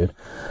Mexican food.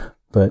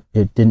 But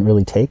it didn't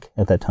really take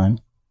at that time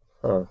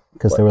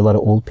because there were a lot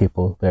of old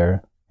people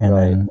there, and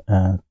then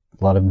a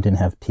lot of them didn't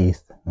have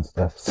teeth and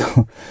stuff.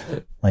 So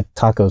like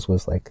tacos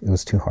was it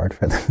was too hard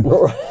for them.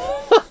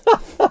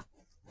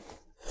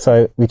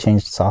 So we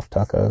changed soft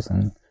tacos,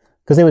 and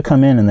because they would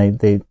come in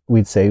and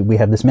we'd say, we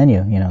have this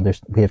menu,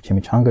 we have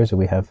chimichangas, or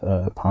we have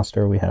pasta,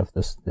 or we have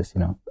this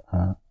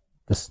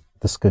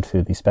good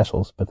food, these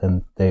specials. But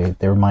then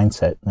their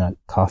mindset,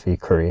 coffee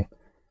curry,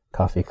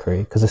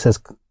 because it says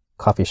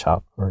coffee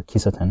shop or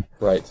kisaten.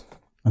 Right.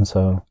 And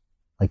so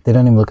they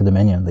don't even look at the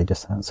menu. They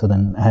just, so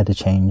then I had to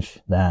change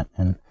that,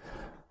 and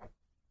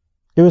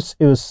it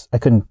was I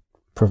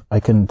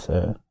couldn't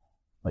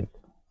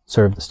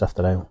serve the stuff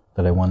that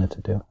I wanted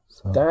to do.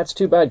 So. That's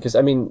too bad, because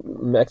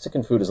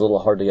Mexican food is a little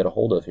hard to get a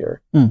hold of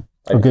here. Good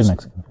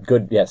Mexican food.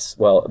 Good, yes.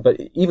 Well, but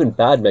even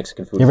bad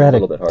Mexican food is a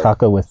little bit hard. You ever had a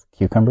taco with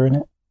cucumber in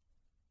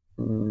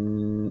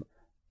it?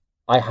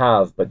 I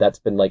have, but that's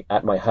been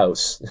at my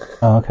house.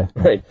 Oh, okay.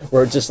 Right,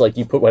 where it's just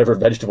you put whatever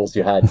vegetables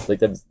you had.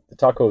 The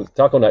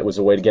taco night was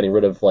a way to getting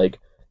rid of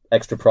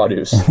extra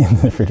produce in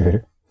the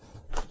refrigerator.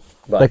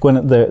 But,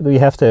 when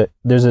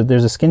there's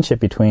a skinship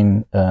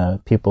between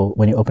people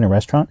when you open a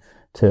restaurant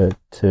to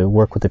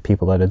work with the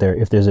people that are there.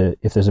 If there's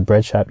a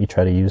bread shop, you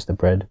try to use the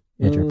bread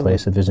in your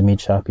place. If there's a meat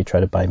shop, you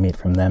try to buy meat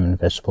from them, and a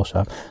vegetable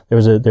shop. There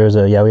was a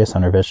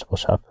Yaoya-san, or vegetable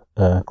shop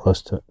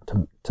close to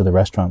the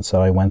restaurant.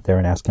 So I went there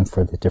and asked him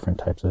for the different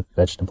types of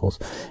vegetables,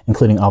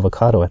 including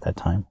avocado at that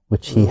time,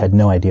 which he had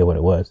no idea what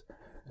it was.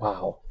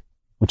 Wow.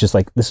 which is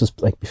like, this is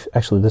like,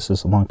 actually, this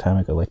is a long time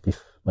ago,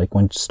 like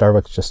when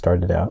Starbucks just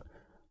started out.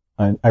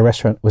 Our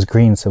restaurant was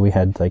green, so we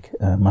had like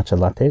matcha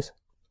lattes.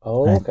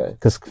 Oh, okay.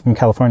 Because from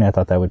California, I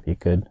thought that would be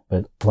good,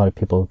 but a lot of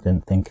people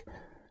didn't think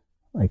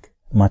like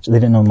matcha. They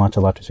didn't know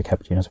matcha lattes or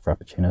cappuccinos or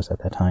frappuccinos at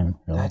that time.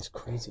 Really. That's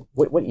crazy.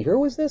 What year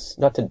was this?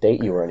 Not to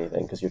date you or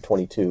anything, because you're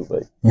 22,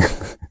 but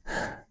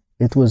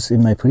it was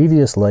in my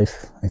previous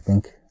life, I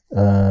think.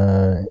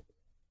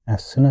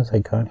 As soon as I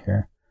got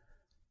here,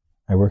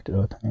 I worked at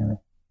Otani.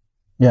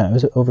 Yeah, it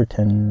was over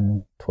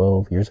 10,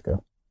 12 years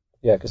ago.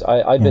 Yeah, because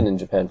I've been in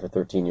Japan for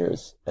 13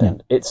 years,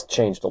 and it's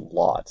changed a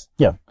lot.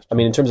 Yeah. I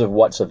mean, in terms of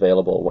what's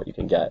available, what you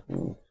can get,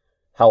 and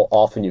how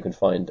often you can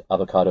find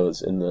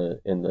avocados in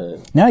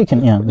the. Now you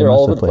can, they're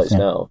all over the place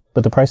now.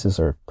 But the prices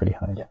are pretty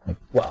high. Yeah.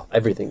 Well,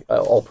 everything,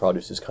 all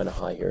produce is kind of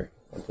high here,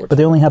 unfortunately. But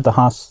they only have the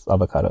Haas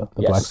avocado,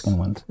 the Yes. black skin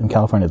ones. In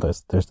California,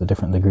 there's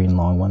the green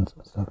long ones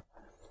and stuff.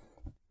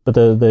 But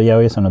the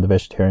Yaoi-san,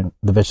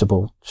 the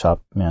vegetable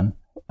shop man,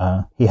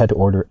 he had to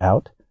order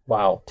out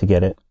Wow. to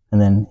get it. And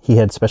then he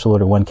had special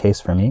order 1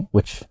 case for me,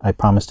 which I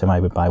promised him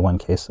I would buy 1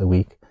 case a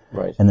week.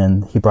 Right. And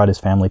then he brought his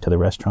family to the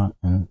restaurant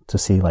and to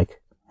see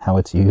like how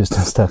it's used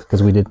and stuff.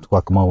 Because we did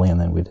guacamole and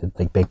then we did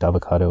like baked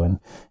avocado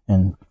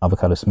and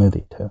avocado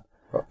smoothie too.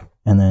 Oh.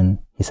 And then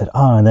he said,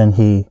 and then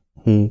he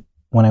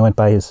when I went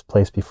by his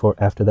place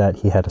after that,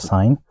 he had a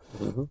sign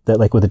that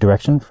like with a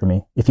direction for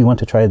me. If you want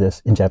to try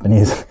this in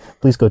Japanese,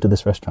 please go to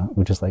this restaurant,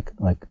 which is like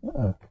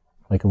a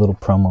little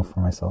promo for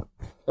myself.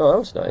 Oh, that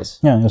was nice.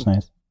 Yeah, it was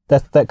nice.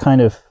 That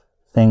kind of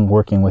thing,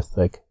 working with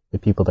like the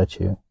people that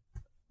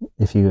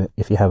if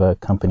you have a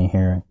company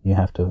here, you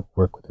have to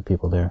work with the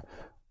people there,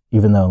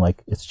 even though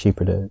like it's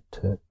cheaper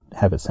to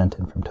have it sent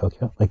in from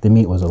Tokyo. Like the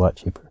meat was a lot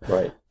cheaper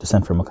to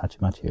send from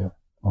Okachimachi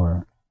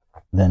or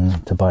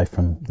than to buy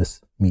from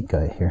this meat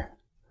guy here.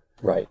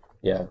 Right.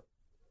 Yeah.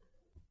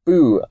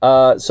 Boo.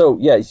 So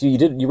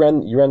you ran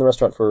the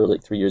restaurant for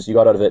like 3 years. You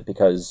got out of it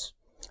because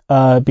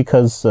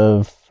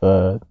of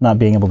not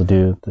being able to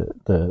do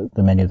the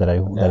menu that I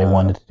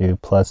wanted to do.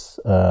 Plus,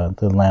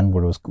 the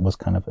landlord was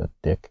kind of a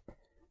dick.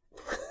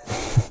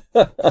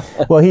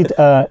 Well,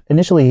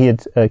 initially he had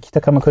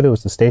Kitakamakura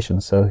was the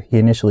station, so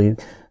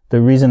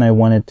the reason I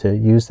wanted to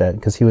use that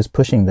because he was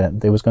pushing that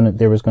there was going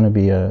to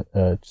be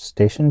a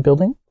station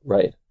building,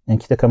 right?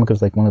 And Kitakamakura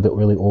is like one of the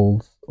really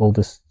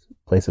oldest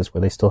places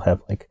where they still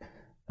have like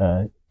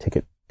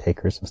ticket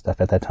takers and stuff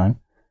at that time.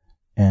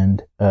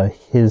 And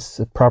his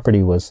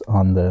property was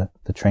on the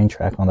train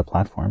track on the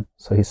platform.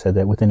 So he said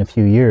that within a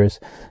few years,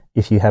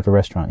 if you have a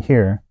restaurant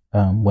here,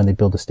 when they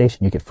build a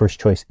station, you get first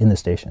choice in the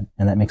station.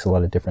 And that makes a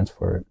lot of difference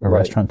for a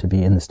restaurant to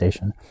be in the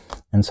station.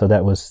 And so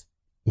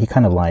he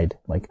kind of lied.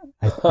 Like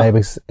I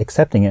was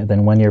accepting it.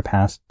 Then 1 year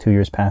passed, 2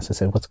 years passed. I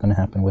said, what's going to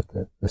happen with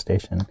the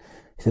station?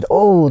 He said,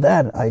 oh,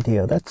 that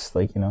idea. That's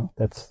like,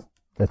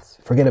 that's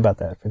forget about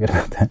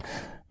that.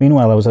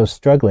 Meanwhile, I was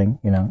struggling,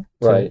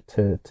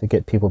 to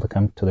get people to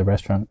come to the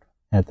restaurant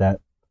at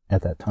that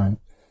time.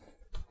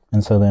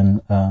 And so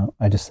then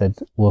I just said,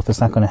 well, if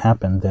it's not going to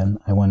happen, then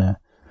I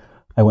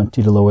want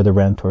you to lower the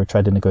rent or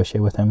try to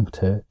negotiate with him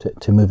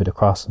to move it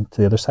across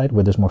to the other side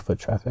where there's more foot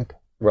traffic.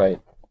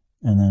 Right.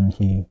 And then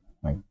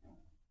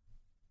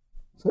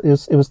so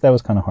that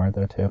was kind of hard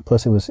though too.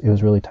 Plus it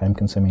was really time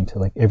consuming to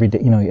like every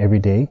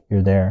day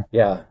you're there.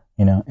 Yeah.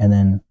 And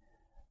then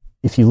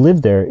if you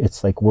live there,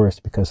 it's like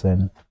worse because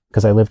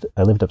I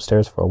lived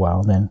upstairs for a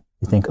while. Then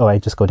you think, I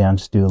just go down,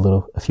 just do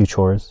a few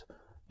chores,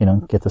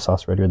 get the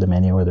sauce ready or the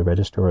menu or the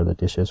register or the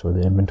dishes or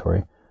the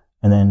inventory.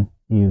 And then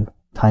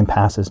time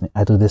passes and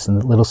I do this in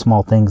little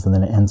small things and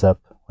then it ends up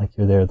like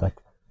you're there like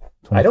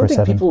 24/7. I don't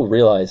think people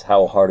realize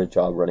how hard a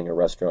job running a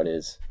restaurant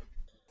is.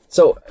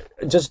 So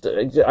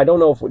I don't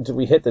know if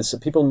we hit this.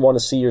 People want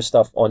to see your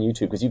stuff on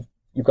YouTube because you've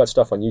got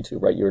stuff on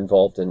YouTube, right? You're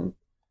involved in.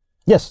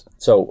 Yes.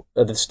 So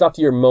the stuff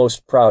you're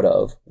most proud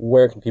of,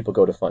 where can people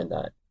go to find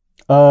that?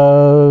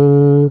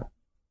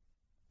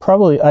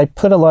 Probably I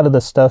put a lot of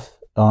the stuff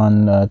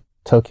on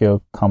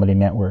Tokyo Comedy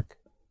Network.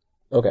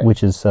 Okay.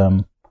 Which is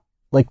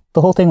like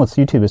the whole thing with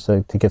YouTube is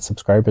to get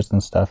subscribers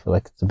and stuff.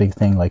 Like it's a big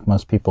thing. Like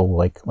most people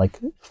like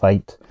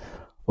fight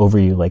over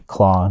you, like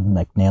claw and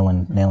like nail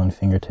and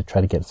finger to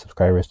try to get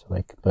subscribers to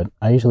like. But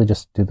I usually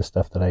just do the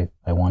stuff that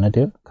I want to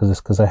do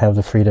because I have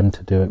the freedom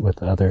to do it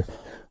with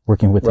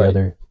working with the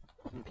other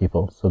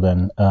people. So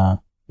then I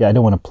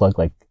don't want to plug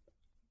like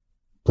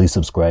please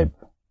subscribe.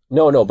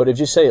 No, but if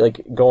you say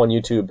like go on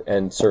YouTube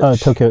and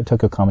search Tokyo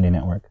Comedy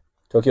Network.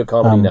 Tokyo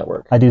Comedy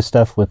Network. I do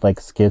stuff with like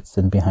skits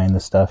and behind the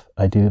stuff.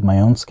 I do my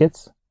own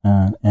skits,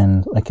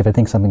 and like if I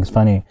think something's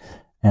funny,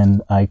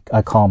 and I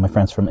call my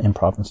friends from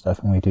improv and stuff,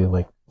 and we do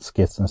like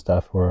skits and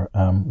stuff, or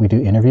we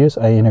do interviews.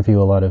 I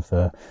interview a lot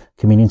of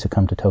comedians who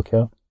come to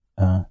Tokyo,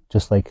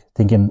 just like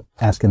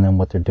asking them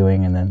what they're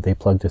doing, and then they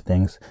plug their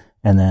things,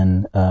 and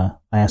then I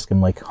ask them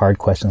like hard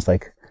questions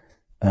like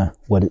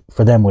what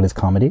is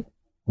comedy,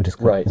 which is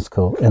cool. It's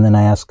cool, and then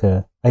I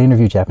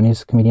interview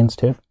Japanese comedians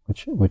too,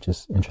 which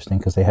is interesting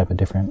because they have a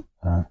different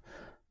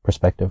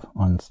perspective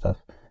on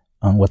stuff,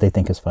 on what they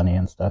think is funny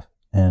and stuff,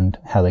 and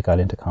how they got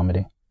into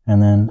comedy.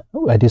 And then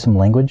I do some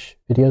language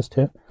videos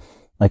too,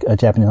 like a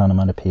Japanese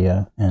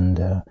onomatopoeia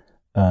and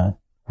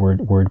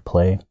word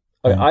play.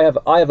 Okay,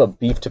 I have a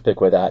beef to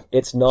pick with that.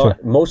 It's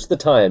not most of the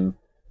time.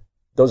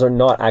 Those are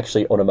not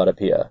actually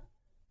onomatopoeia.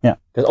 Yeah,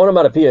 because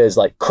onomatopoeia is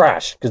like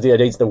crash because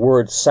the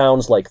word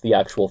sounds like the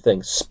actual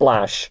thing.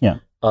 Splash. Yeah.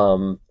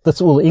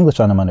 English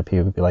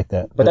onomatopoeia would be like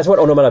that. But that's what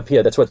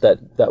onomatopoeia. That's what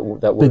that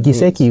word. But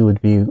giseki means. would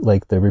be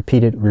like the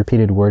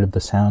repeated word of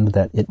the sound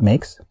that it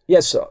makes.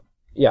 Yes.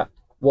 Yeah.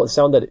 Well, the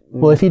sound that.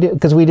 Well, if you did,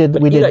 because we did.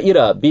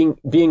 Ira, being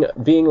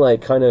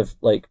like kind of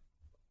like.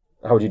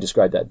 How would you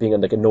describe that? Being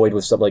like annoyed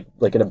with something,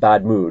 like in a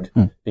bad mood,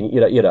 being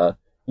ira,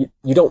 you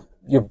don't,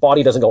 your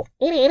body doesn't go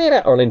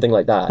or anything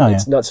like that. Oh,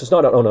 it's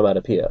not an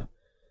onomatopoeia.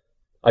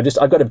 I've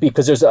got to be,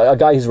 because there's a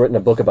guy who's written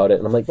a book about it,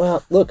 and I'm like,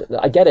 well, look,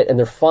 I get it, and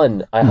they're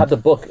fun. I have the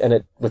book and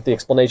it with the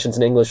explanations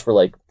in English for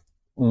like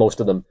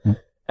most of them,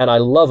 and I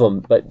love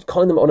them. But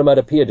calling them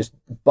onomatopoeia just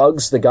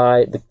bugs the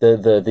guy,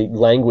 the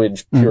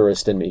language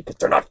purist in me, because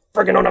they're not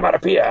friggin'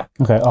 onomatopoeia.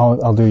 Okay,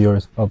 I'll do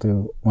yours. I'll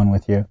do one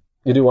with you.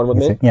 You do one with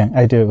me? Yeah,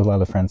 I do it with a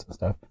lot of friends and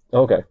stuff.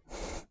 Okay.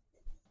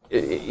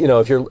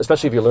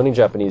 Especially if you're learning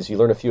Japanese, you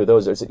learn a few of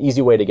those. There's an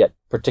easy way to get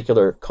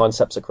particular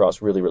concepts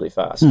across really, really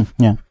fast.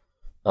 Yeah.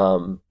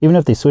 Even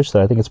if they switch,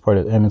 though, I think it's part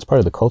of. it's part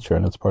of the culture,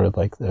 and it's part of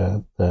like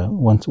the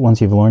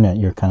once you've learned it,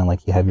 you're kind of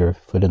like you have your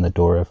foot in the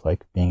door of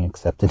like being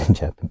accepted in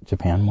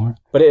Japan more.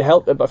 But it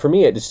helped. But for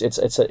me, it's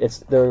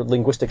they're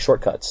linguistic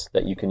shortcuts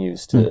that you can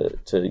use to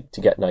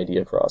get an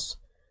idea across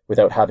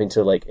without having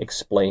to like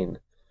explain.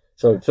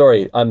 So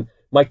sorry,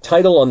 my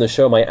title on the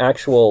show, my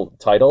actual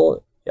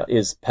title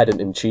is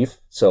Pedant in Chief.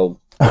 So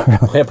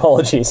my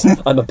apologies.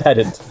 I'm a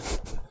pedant.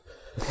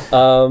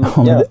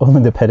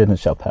 Only the pedant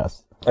shall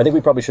pass. I think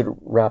we probably should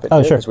wrap it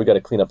here because we got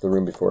to clean up the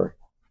room before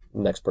the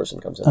next person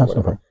comes in or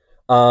whatever.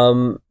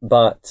 Super.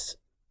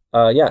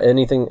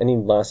 Any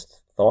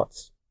last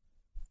thoughts?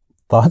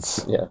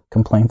 Thoughts? Yeah.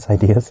 Complaints,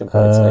 ideas? Brain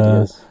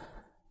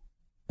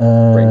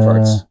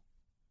farts.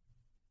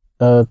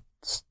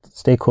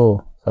 Stay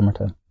cool,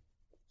 summertime.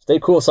 Stay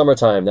cool,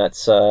 summertime.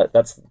 Those are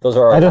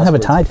our I don't have a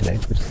words. tie today,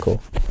 which is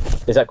cool.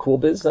 Is that cool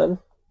biz then?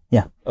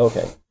 Yeah.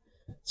 Okay.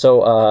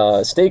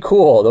 So, stay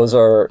cool. Those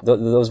are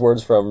those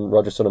words from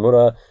Roger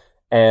Sonomura.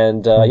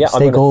 And,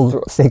 stay gold,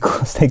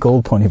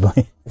 Pony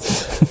Boy.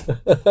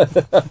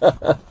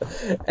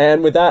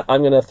 And with that,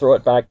 I'm going to throw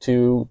it back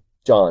to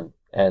John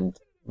and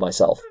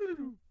myself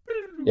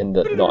in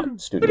the not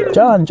studio.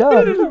 John.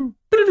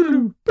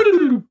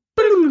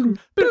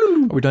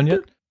 Are we done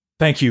yet?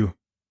 Thank you,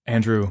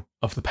 Andrew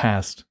of the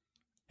past.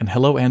 And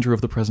hello, Andrew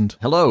of the present.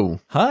 Hello.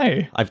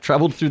 Hi. I've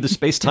traveled through the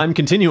space-time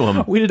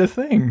continuum. We did a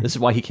thing. This is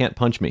why he can't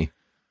punch me.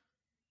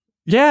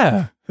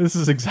 Yeah, this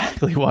is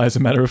exactly why, as a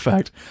matter of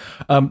fact.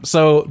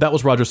 So that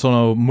was Roger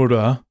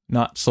Sonomura,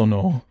 not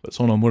Sono, but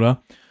Sonomura,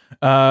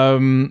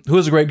 who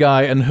is a great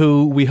guy and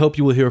who we hope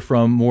you will hear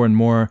from more and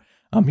more.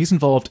 He's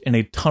involved in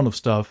a ton of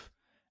stuff,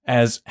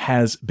 as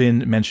has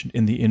been mentioned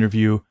in the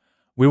interview.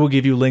 We will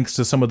give you links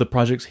to some of the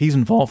projects he's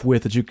involved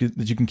with that you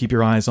can keep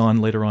your eyes on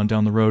later on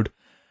down the road.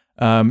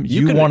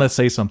 You want to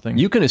say something.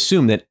 You can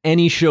assume that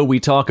any show we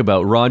talk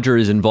about, Roger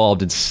is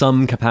involved in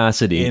some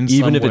capacity,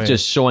 even if it's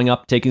just showing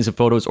up, taking some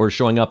photos, or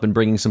showing up and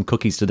bringing some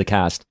cookies to the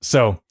cast.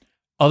 So,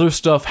 other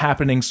stuff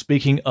happening,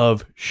 speaking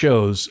of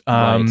shows.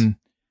 Right.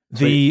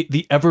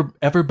 The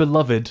ever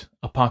beloved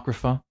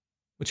Apocrypha,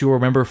 which you will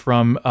remember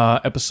from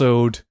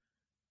episode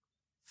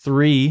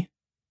 3,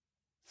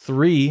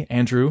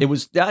 Andrew. It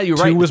was, yeah, you're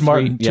right. 2 was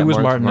Martin. 2 was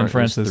Martin and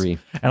Francis. 3.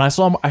 And I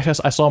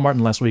saw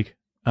Martin last week.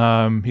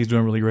 He's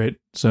doing really great.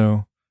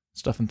 So,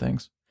 stuff and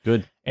things.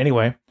 Good.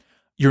 Anyway,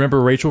 you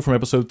remember Rachel from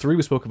episode 3?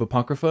 We spoke of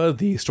Apocrypha,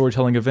 the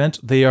storytelling event.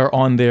 They are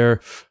on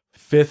their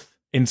 5th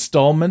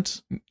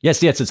installment.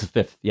 Yes, it's the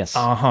 5th. Yes.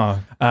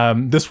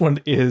 This one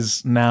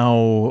is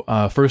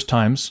now first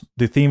times.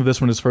 The theme of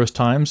this one is first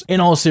times. In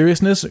all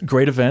seriousness,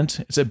 great event.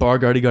 It's at Bar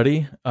Gari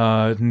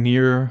Gari,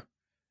 near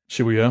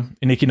Shibuya,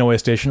 in Ikinoue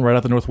Station, right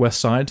out the northwest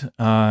side.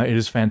 It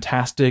is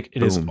fantastic.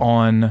 It is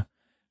on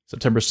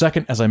September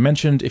 2nd, as I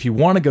mentioned. If you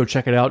want to go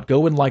check it out,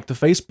 go and like the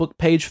Facebook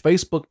page,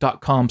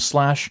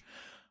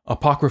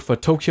 facebook.com/Apocrypha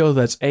Tokyo.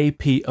 That's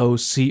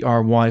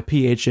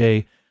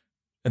APOCRYPHA,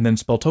 and then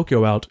spell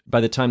Tokyo out.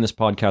 By the time this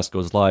podcast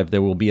goes live,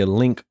 there will be a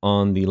link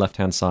on the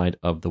left-hand side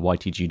of the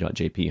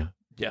ytg.jp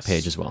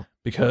page as well.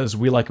 Because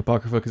we like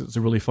Apocrypha because it's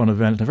a really fun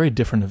event and a very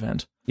different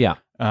event. Yeah.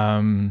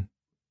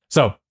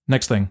 So,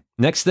 next thing.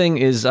 Next thing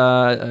is,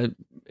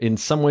 in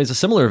some ways, a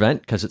similar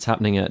event because it's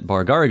happening at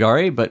Bar Gari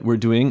Gari, but we're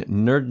doing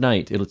Nerd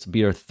Night. It'll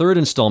be our 3rd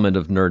installment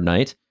of Nerd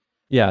Night.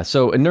 Yeah,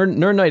 so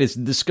Nerd Night is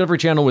Discovery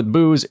Channel with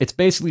booze. It's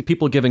basically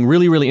people giving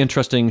really, really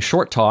interesting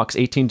short talks,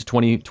 18 to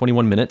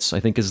 21 minutes, I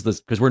think is this,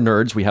 because we're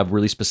nerds, we have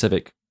really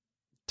specific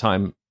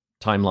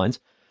timelines.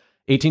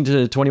 18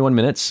 to 21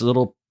 minutes, a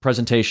little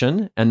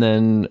presentation, and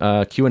then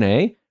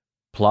Q&A,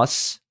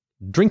 plus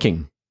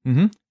drinking.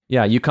 Mm-hmm.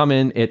 Yeah, you come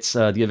in, it's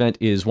the event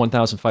is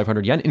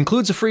 1,500 yen,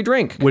 includes a free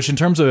drink. Which in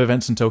terms of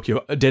events in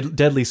Tokyo,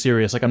 deadly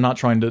serious. Like, I'm not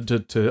trying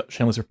to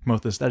shamelessly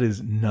promote this. That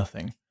is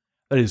nothing.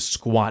 That is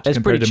squat It's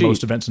compared pretty to cheap.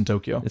 most events in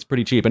Tokyo. It's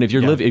pretty cheap. And if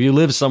you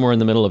live somewhere in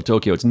the middle of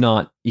Tokyo, it's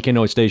not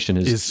Ikenoe Station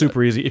It's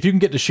super easy. If you can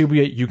get to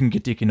Shibuya, you can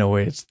get to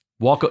Ikenoe. It's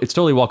It's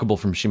totally walkable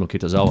from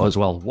Shimokitazawa as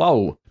well.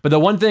 Whoa! But the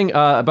one thing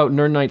about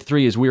Nerd Night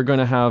 3 is we're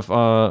going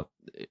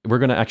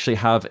to actually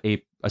have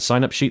a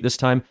sign up sheet this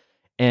time,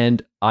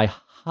 and I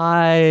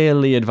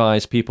highly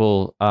advise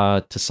people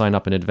to sign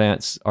up in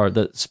advance.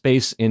 The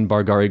space in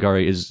Bar Gari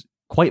Gari is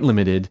quite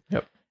limited.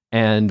 Yep.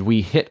 And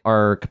we hit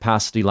our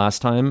capacity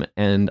last time,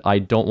 and I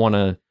don't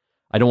want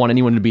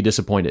anyone to be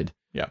disappointed.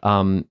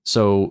 Yeah.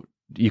 So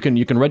you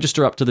can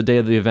register up to the day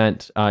of the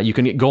event. You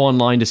can go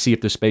online to see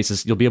if there's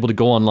spaces. You'll be able to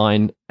go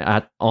online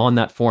on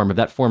that form. If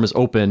that form is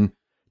open,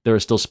 there are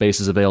still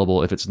spaces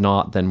available. If it's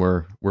not, then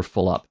we're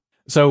full up.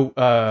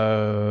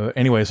 so.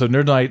 Anyway, so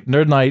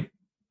Nerd Night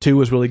 2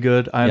 was really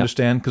good. I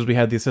understand because we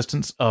had the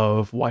assistance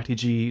of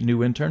YTG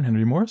new intern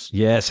Henry Morris.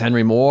 Yes,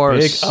 Henry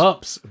Morris.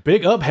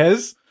 Big up,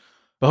 Hez.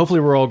 But hopefully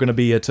we're all going to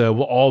be at.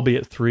 We'll all be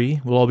at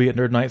 3. We'll all be at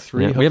Nerd Night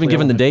 3. Yeah, we haven't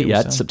given the date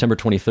yet. September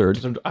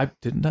 23rd. I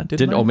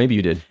didn't. Oh, maybe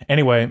you did.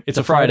 Anyway, it's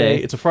a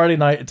Friday. It's a Friday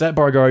night. It's at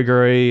Bar Gari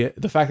Gari.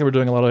 The fact that we're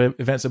doing a lot of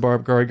events at Bar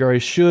Gari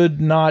Gari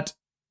should not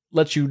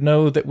let you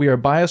know that we are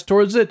biased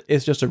towards it.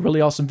 It's just a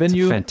really awesome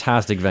venue.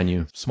 Fantastic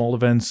venue. Small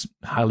events,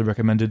 highly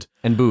recommended.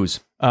 And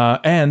booze.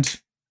 And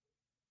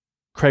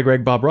Craig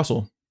Reg Bob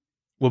Russell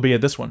will be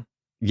at this one.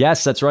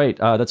 Yes, that's right.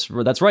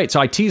 That's right. So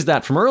I teased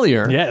that from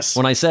earlier. Yes.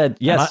 When I said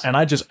yes, and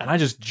I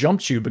just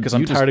jumped you because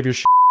I'm You tired of your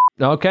shit.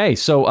 Okay,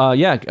 so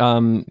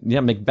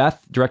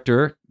Macbeth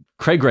director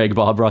Craig Reg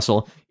Bob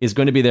Russell is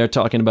going to be there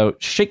talking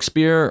about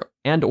Shakespeare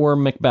and or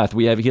Macbeth.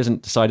 He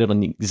hasn't decided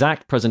on the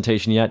exact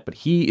presentation yet, but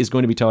he is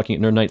going to be talking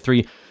at Nerd Night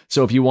 3.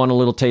 So if you want a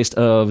little taste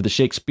of the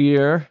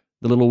Shakespeare,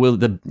 you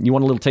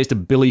want a little taste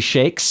of Billy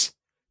Shakes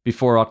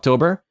before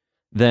October,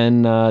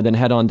 then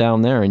head on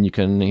down there and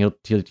he'll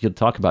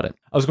talk about it.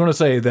 I was going to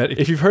say that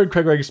if you've heard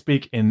Craig Reg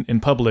speak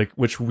in public,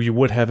 which we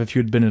would have if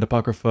you'd been at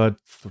Apocrypha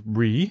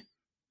 3,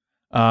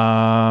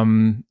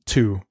 2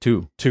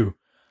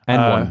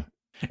 And 1.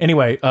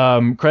 Anyway,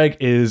 Craig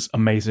is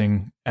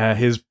amazing.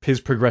 His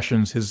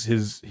progressions,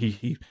 his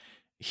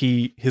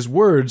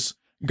words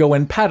go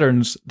in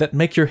patterns that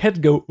make your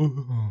head go.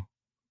 Ooh.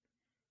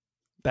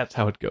 That's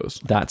how it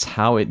goes. That's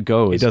how it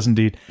goes. It does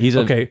indeed. He's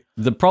okay.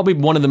 Probably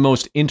one of the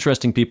most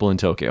interesting people in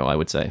Tokyo, I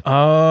would say.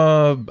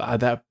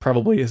 That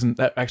probably isn't.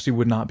 That actually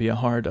would not be a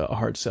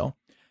hard sell.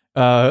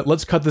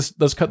 Let's cut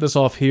this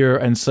off here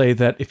and say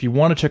that if you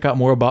want to check out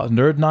more about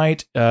Nerd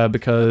Night,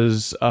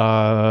 because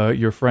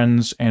your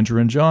friends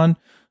Andrew and John,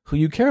 who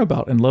you care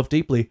about and love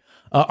deeply,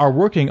 are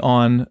working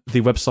on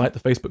the website, the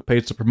Facebook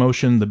page, the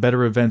promotion, the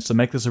better events to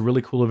make this a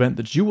really cool event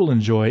that you will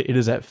enjoy. It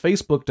is at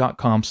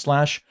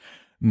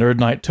facebook.com/Nerd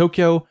Night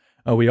Tokyo.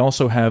 We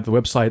also have the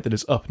website that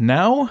is up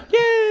now.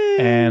 Yay!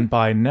 And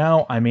by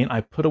now, I mean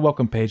I put a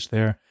welcome page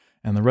there,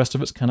 and the rest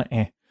of it's kind of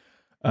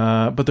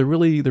but they're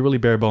really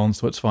bare bones,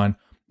 so it's fine.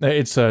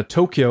 It's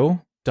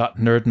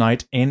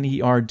tokyo.nerdnight,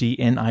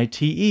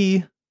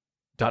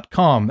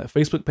 nerdnite.com. That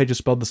Facebook page is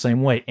spelled the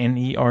same way,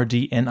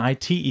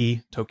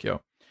 nerdnite,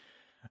 Tokyo.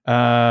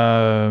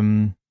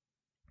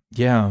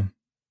 Yeah.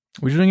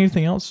 Were you doing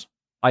anything else?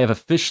 I have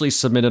officially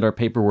submitted our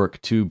paperwork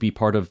to be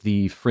part of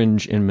the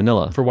Fringe in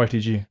Manila. For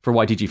YTG. For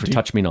YTG, for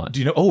Touch Me Not. Do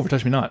you know? Oh, for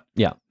Touch Me Not.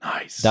 Yeah.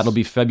 Nice. That'll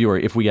be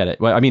February if we get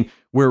it. Well, I mean,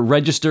 we're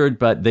registered,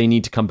 but they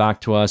need to come back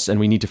to us, and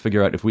we need to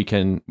figure out if we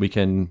can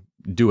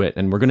do it.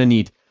 And we're going to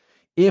need,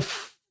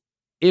 if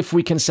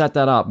we can set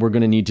that up, we're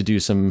going to need to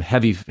do some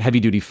heavy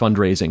duty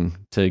fundraising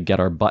to get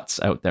our butts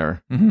out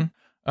there.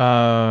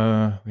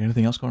 Mm-hmm.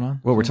 Anything else going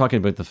on? Well, we're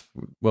talking about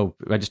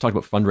I just talked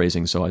about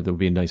fundraising, so that would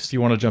be nice. If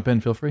you want to jump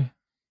in, feel free.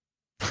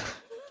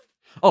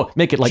 Oh,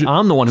 make it like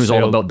I'm the one who's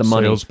all about the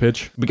money. Sales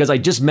pitch. Because I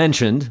just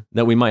mentioned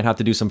that we might have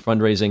to do some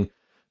fundraising.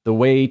 The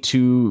way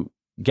to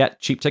get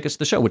cheap tickets to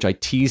the show, which I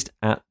teased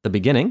at the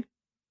beginning,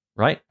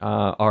 right?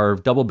 Our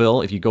double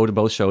bill, if you go to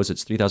both shows,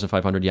 it's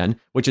 3,500 yen,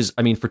 which is,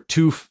 I mean, for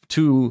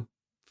two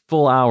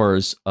full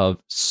hours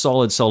of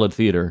solid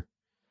theater,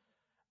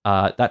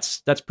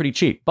 that's pretty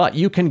cheap. But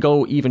you can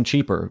go even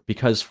cheaper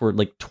because for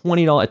like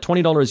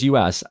 $20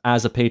 US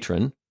as a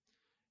patron,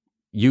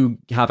 you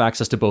have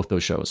access to both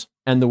those shows.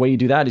 And the way you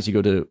do that is you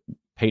go to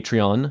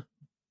Patreon,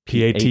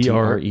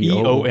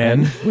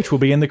 Patreon, which will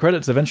be in the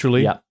credits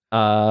eventually. Yeah.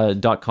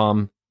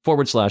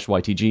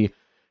 .com/YTG.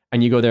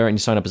 And you go there and you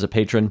sign up as a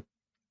patron.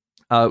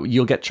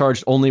 You'll get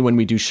charged only when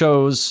we do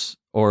shows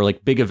or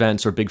like big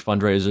events or big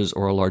fundraisers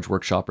or a large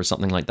workshop or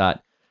something like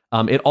that.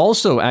 It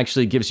also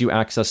actually gives you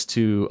access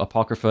to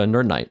Apocrypha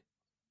Nerd Night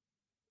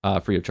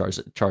free of charge,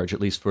 at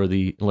least for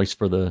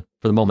the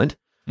moment.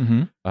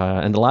 Mm-hmm.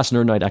 And the last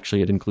Nerd Night,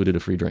 actually, it included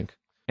a free drink.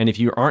 And if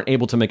you aren't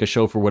able to make a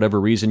show for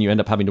whatever reason, you end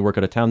up having to work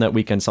out of town that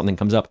weekend, something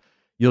comes up,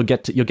 you'll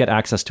get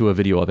access to a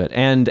video of it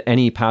and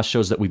any past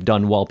shows that we've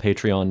done while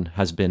Patreon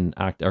has been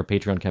our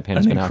Patreon campaign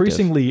has been active.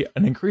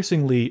 An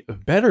increasingly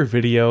better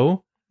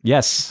video.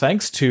 Yes,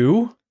 thanks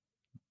to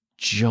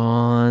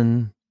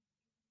John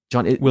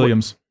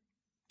Williams.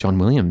 John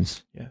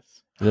Williams. Yes.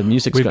 The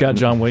music. We've got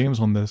John Williams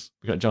on this.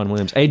 We got John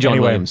Williams. Hey,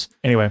 John Williams.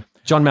 Anyway,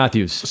 John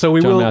Matthews. So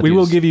we John will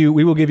Matthews. give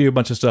you a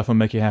bunch of stuff and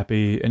make you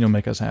happy, and you'll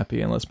make us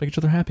happy, and let's make each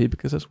other happy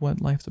because that's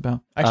what life's about.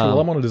 Actually,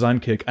 while I'm on a design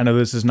kick, I know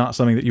this is not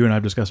something that you and I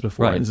have discussed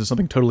before. Right. This is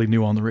something totally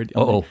new on the radio.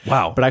 Oh,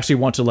 wow. But I actually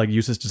want to like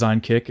use this design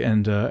kick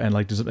and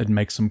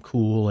make some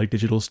cool like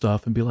digital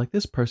stuff and be like,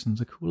 this person's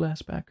a cool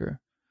ass backer.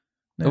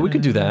 Oh, we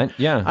could do that.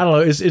 Yeah. I don't know.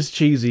 It's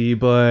cheesy,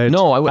 but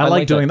No, I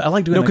like doing that. I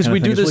like doing No, that because kind we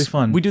of do thing. It's this.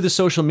 really fun. We do the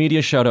social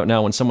media shout out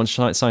now when someone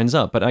signs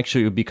up, but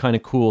actually it would be kind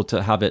of cool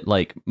to have it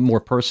like more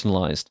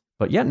personalized.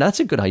 But yeah, that's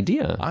a good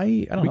idea.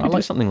 I don't We know. could I like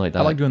do something like that.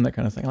 I like doing that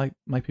kind of thing. I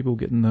like people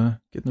getting the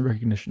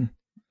recognition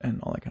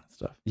and all that kind of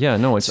stuff. Yeah,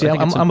 no, it's. See, I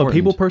think it's I'm a important.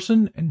 people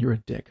person, and you're a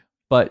dick.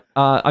 But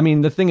I mean,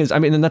 the thing is, I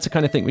mean, and that's the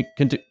kind of thing we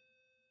can do.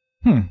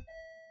 Hmm.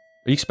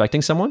 Are you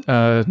expecting someone?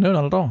 No,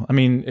 not at all. I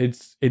mean,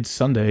 it's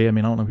Sunday. I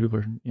mean, I don't know. People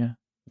are. Yeah.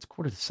 It's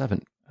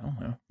 6:45. I don't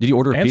know. Did you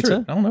order a Answer pizza?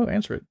 it. I don't know.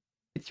 Answer it.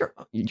 It's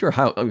your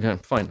house. Okay,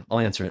 fine. I'll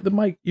answer it. The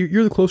mic.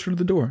 You're the closer to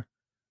the door.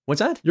 What's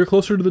that? You're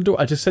closer to the door.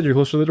 I just said you're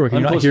closer to the door. Can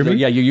you not close hear to me?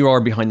 Yeah, you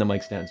are behind the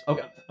mic stands.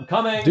 Okay, I'm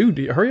coming. Dude,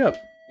 hurry up.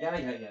 Yeah.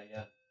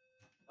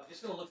 I'm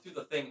just gonna look through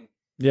the thing.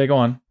 Yeah, go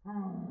on.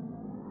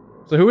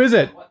 So who is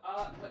it? What?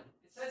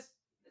 It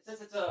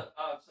says it's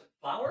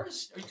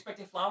flowers. Are you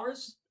expecting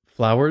flowers?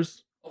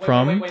 Flowers Oh,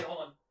 from. Wait, hold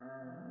on.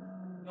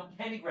 No,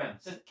 Candygram.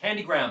 It says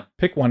Candygram.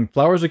 Pick one.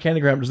 Flowers or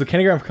Candygram? Does the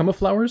Candygram come with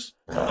flowers?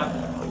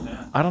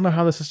 I don't know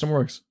how the system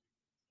works.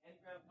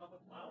 Candygram come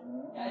with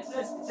flowers? Yeah, it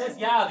says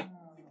yeah.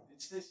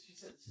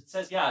 It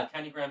says yeah.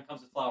 Candygram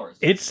comes with flowers.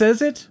 It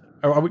says it.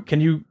 Or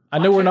can you? I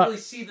know we're can't not. really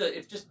see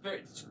it's just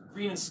it's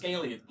green and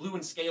scaly. It's blue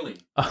and scaly.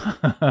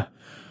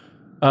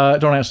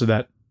 Don't answer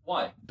that.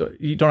 Why?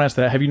 You don't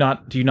answer that. Have you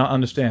not? Do you not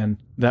understand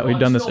that we've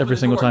done this every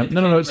single time?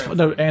 No.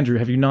 No, Andrew.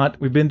 Have you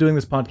not? We've been doing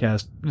this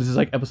podcast. This is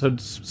like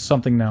episode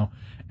something now,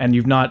 and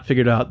you've not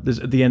figured out this.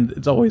 At the end,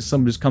 it's always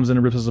somebody just comes in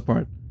and rips us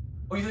apart.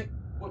 Oh, you think?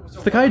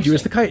 It's the kaiju.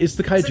 It's the kaiju. It's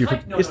the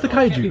kaiju. It's the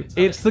kaiju.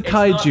 It's the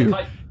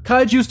kaiju.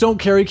 Kaijus don't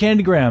carry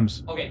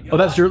candygrams. Okay. Oh,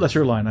 that's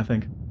your line, I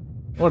think.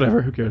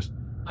 Whatever. Who cares?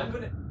 I'm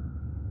gonna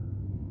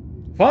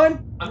ask.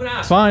 Fine. I'm gonna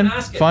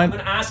ask it. Fine. I'm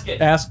gonna ask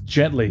it. Ask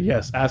gently.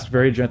 Yes. Ask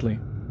very gently.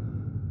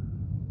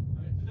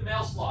 The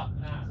mail slot. I'm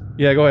gonna ask.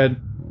 Yeah. Go ahead.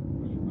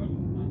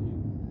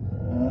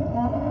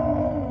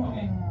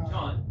 Okay,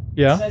 John.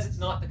 Yeah? It says it's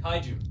not the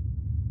kaiju.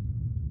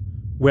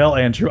 Well,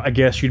 Andrew, I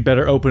guess you'd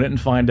better open it and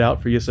find out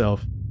for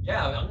yourself.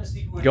 Yeah, I'm gonna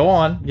see who it is. Go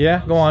on.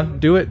 Yeah. Go on.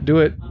 Do it. Do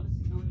it. I'm gonna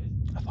see who it is.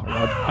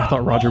 I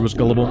thought Roger was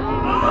gullible. Oh,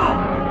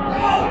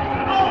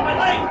 my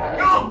leg!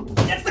 Oh,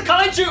 it's the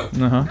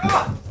kaiju! Uh huh.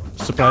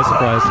 Surprise,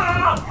 surprise.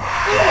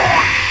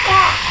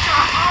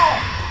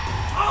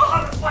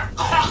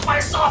 My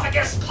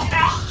esophagus!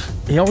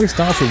 He always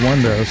starts with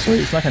one though, so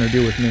he's not gonna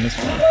deal with me. It's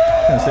fine. I'm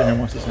gonna sit here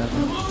and watch this happen.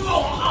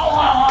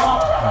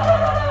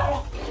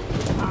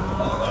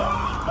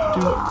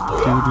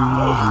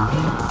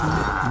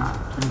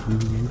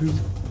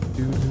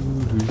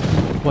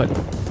 What?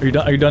 Are you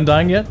done? Are you done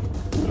dying yet?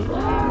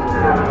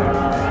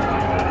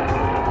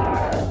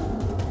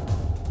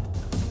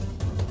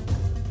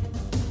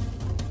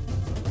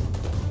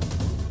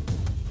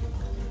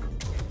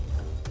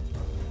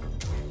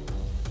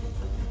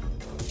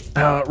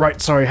 Right,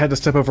 sorry, I had to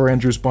step over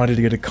Andrew's body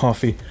to get a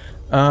coffee.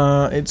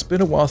 It's been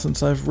a while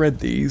since I've read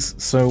these,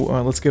 so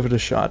let's give it a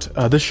shot.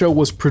 This show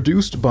was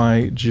produced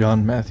by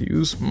John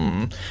Matthews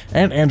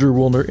and Andrew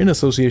Woolner in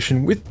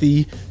association with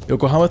the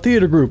Yokohama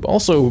Theater Group,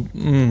 also,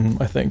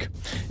 I think.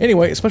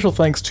 Anyway, special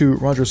thanks to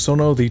Roger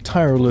Sono, the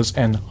tireless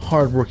and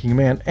hardworking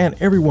man, and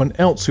everyone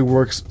else who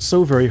works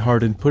so very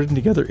hard in putting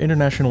together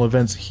international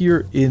events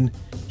here in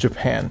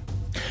Japan.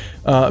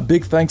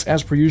 Big thanks,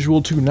 as per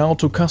usual, to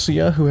Naoto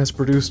Kasuya, who has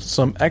produced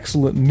some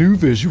excellent new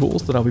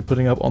visuals that I'll be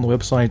putting up on the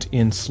website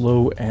in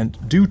slow and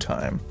due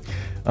time,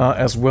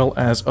 as well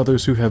as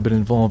others who have been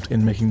involved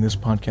in making this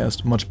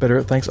podcast much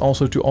better. Thanks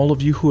also to all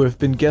of you who have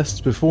been guests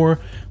before.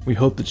 We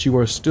hope that you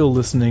are still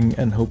listening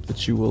and hope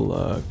that you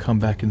will come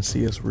back and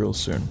see us real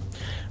soon.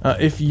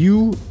 If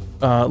you,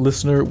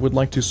 listener, would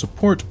like to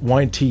support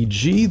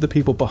YTG, the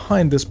people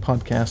behind this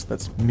podcast,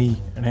 that's me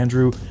and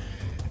Andrew,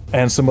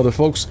 and some other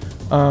folks,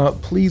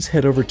 please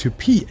head over to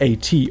patreon.com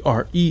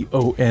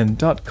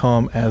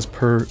as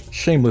per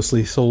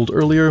shamelessly sold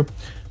earlier,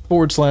 /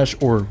 or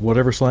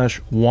whatever /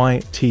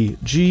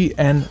 YTG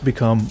and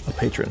become a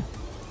patron.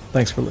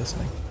 Thanks for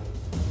listening.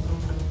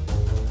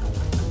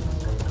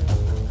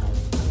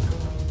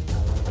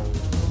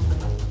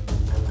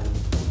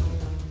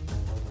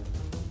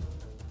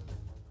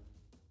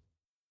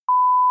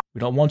 We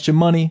don't want your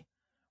money.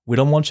 We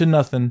don't want your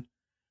nothing.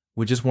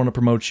 We just want to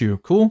promote you.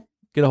 Cool?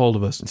 Get a hold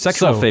of us.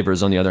 Sexual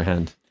favors, on the other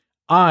hand.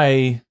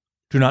 I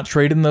do not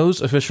trade in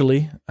those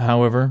officially.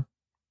 However,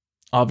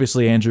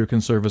 obviously Andrew can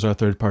serve as our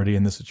third party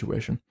in this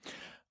situation.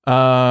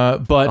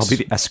 But I'll be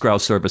the escrow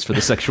service for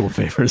the sexual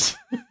favors.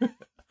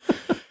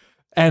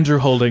 Andrew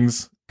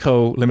Holdings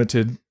Co.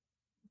 Limited,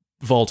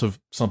 vault of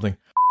something.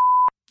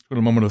 A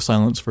moment of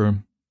silence for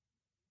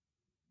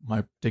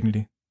my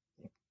dignity.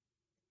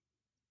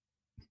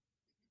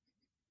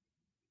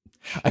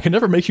 I can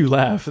never make you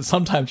laugh.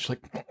 Sometimes you're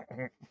like,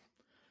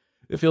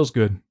 it feels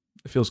good.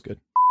 It feels good.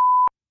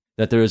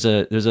 that there's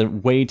a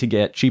way to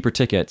get cheaper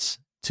tickets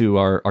to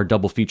our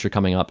double feature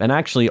coming up. And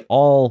actually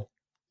all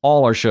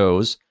our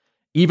shows,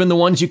 even the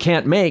ones you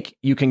can't make,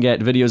 you can get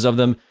videos of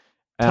them.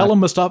 Tell them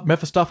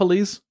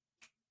Mephistopheles.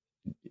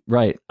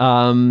 Right.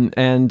 And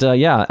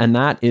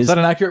that Is is that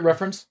an accurate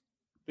reference?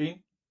 Bean?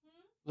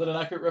 Is that an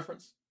accurate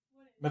reference?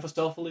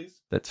 Mephistopheles?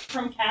 that's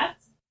From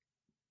Cats?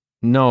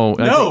 No!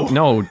 no.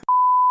 No.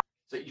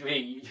 So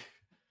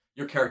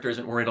your character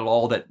isn't worried at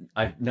all that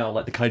I've now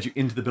let the kaiju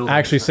into the building. I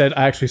actually said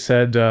I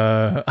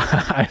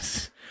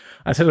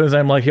said to his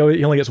name, like, he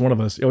only gets one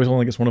of us. He always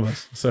only gets one of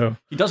us. So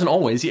he doesn't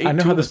always. He ate I know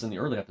two how of this- us in the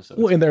early episodes.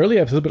 well, in the early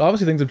episodes, but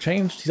obviously things have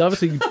changed. He's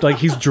obviously like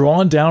he's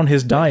drawn down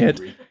his diet.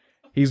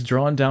 He's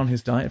drawn down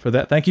his diet for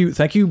that. Thank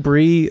you,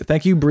 Bree.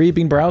 Thank you, Bree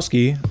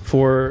Beanbrowski,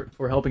 for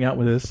helping out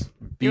with this.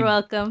 You're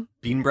welcome.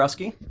 Bean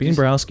Browski?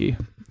 Beanbrowski,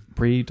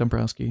 Bree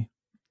Dombrowski,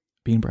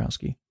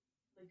 Beanbrowski.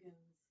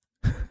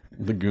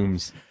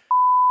 Legumes.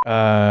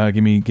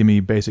 Give me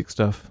basic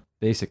stuff.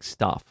 Basic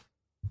stuff.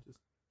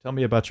 Tell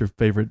me about your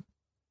favorite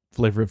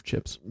flavor of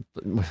chips.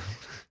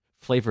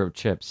 Flavor of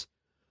chips.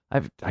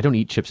 I don't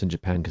eat chips in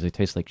Japan because they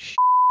taste like shit.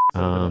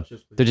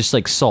 They're just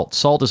like salt.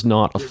 Salt is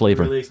not a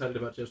flavor. Really excited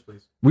about chips,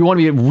 please. We want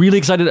to be really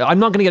excited. I'm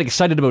not going to get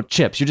excited about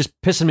chips. You're just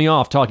pissing me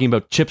off talking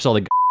about chips all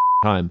the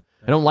time.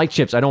 I don't like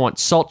chips. I don't want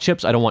salt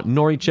chips. I don't want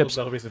nori chips.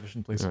 That'll be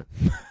sufficient, please. All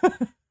right.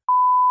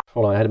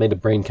 Hold on, I had to make a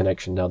brain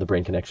connection. Now the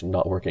brain connection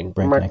not working.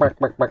 Brain connection.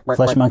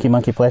 Flash monkey,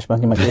 flash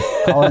monkey.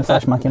 Call him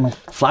flash monkey.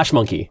 Flash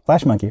monkey.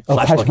 Flash monkey. Oh,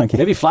 Flash monkey.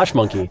 Maybe Flash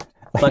monkey.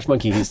 Flash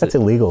monkey. That's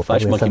illegal.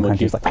 Flash probably in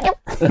monkey. some Monkey.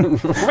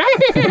 countries.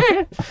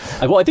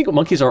 Like, Well, I think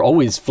monkeys are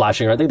always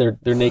flashing, aren't they?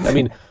 They're naked. I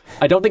mean,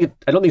 I don't think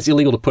it's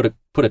illegal to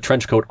put a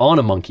trench coat on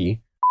a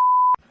monkey.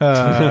 You're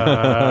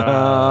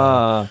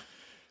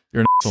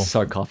an asshole.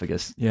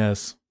 Sarcophagus.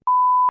 Yes.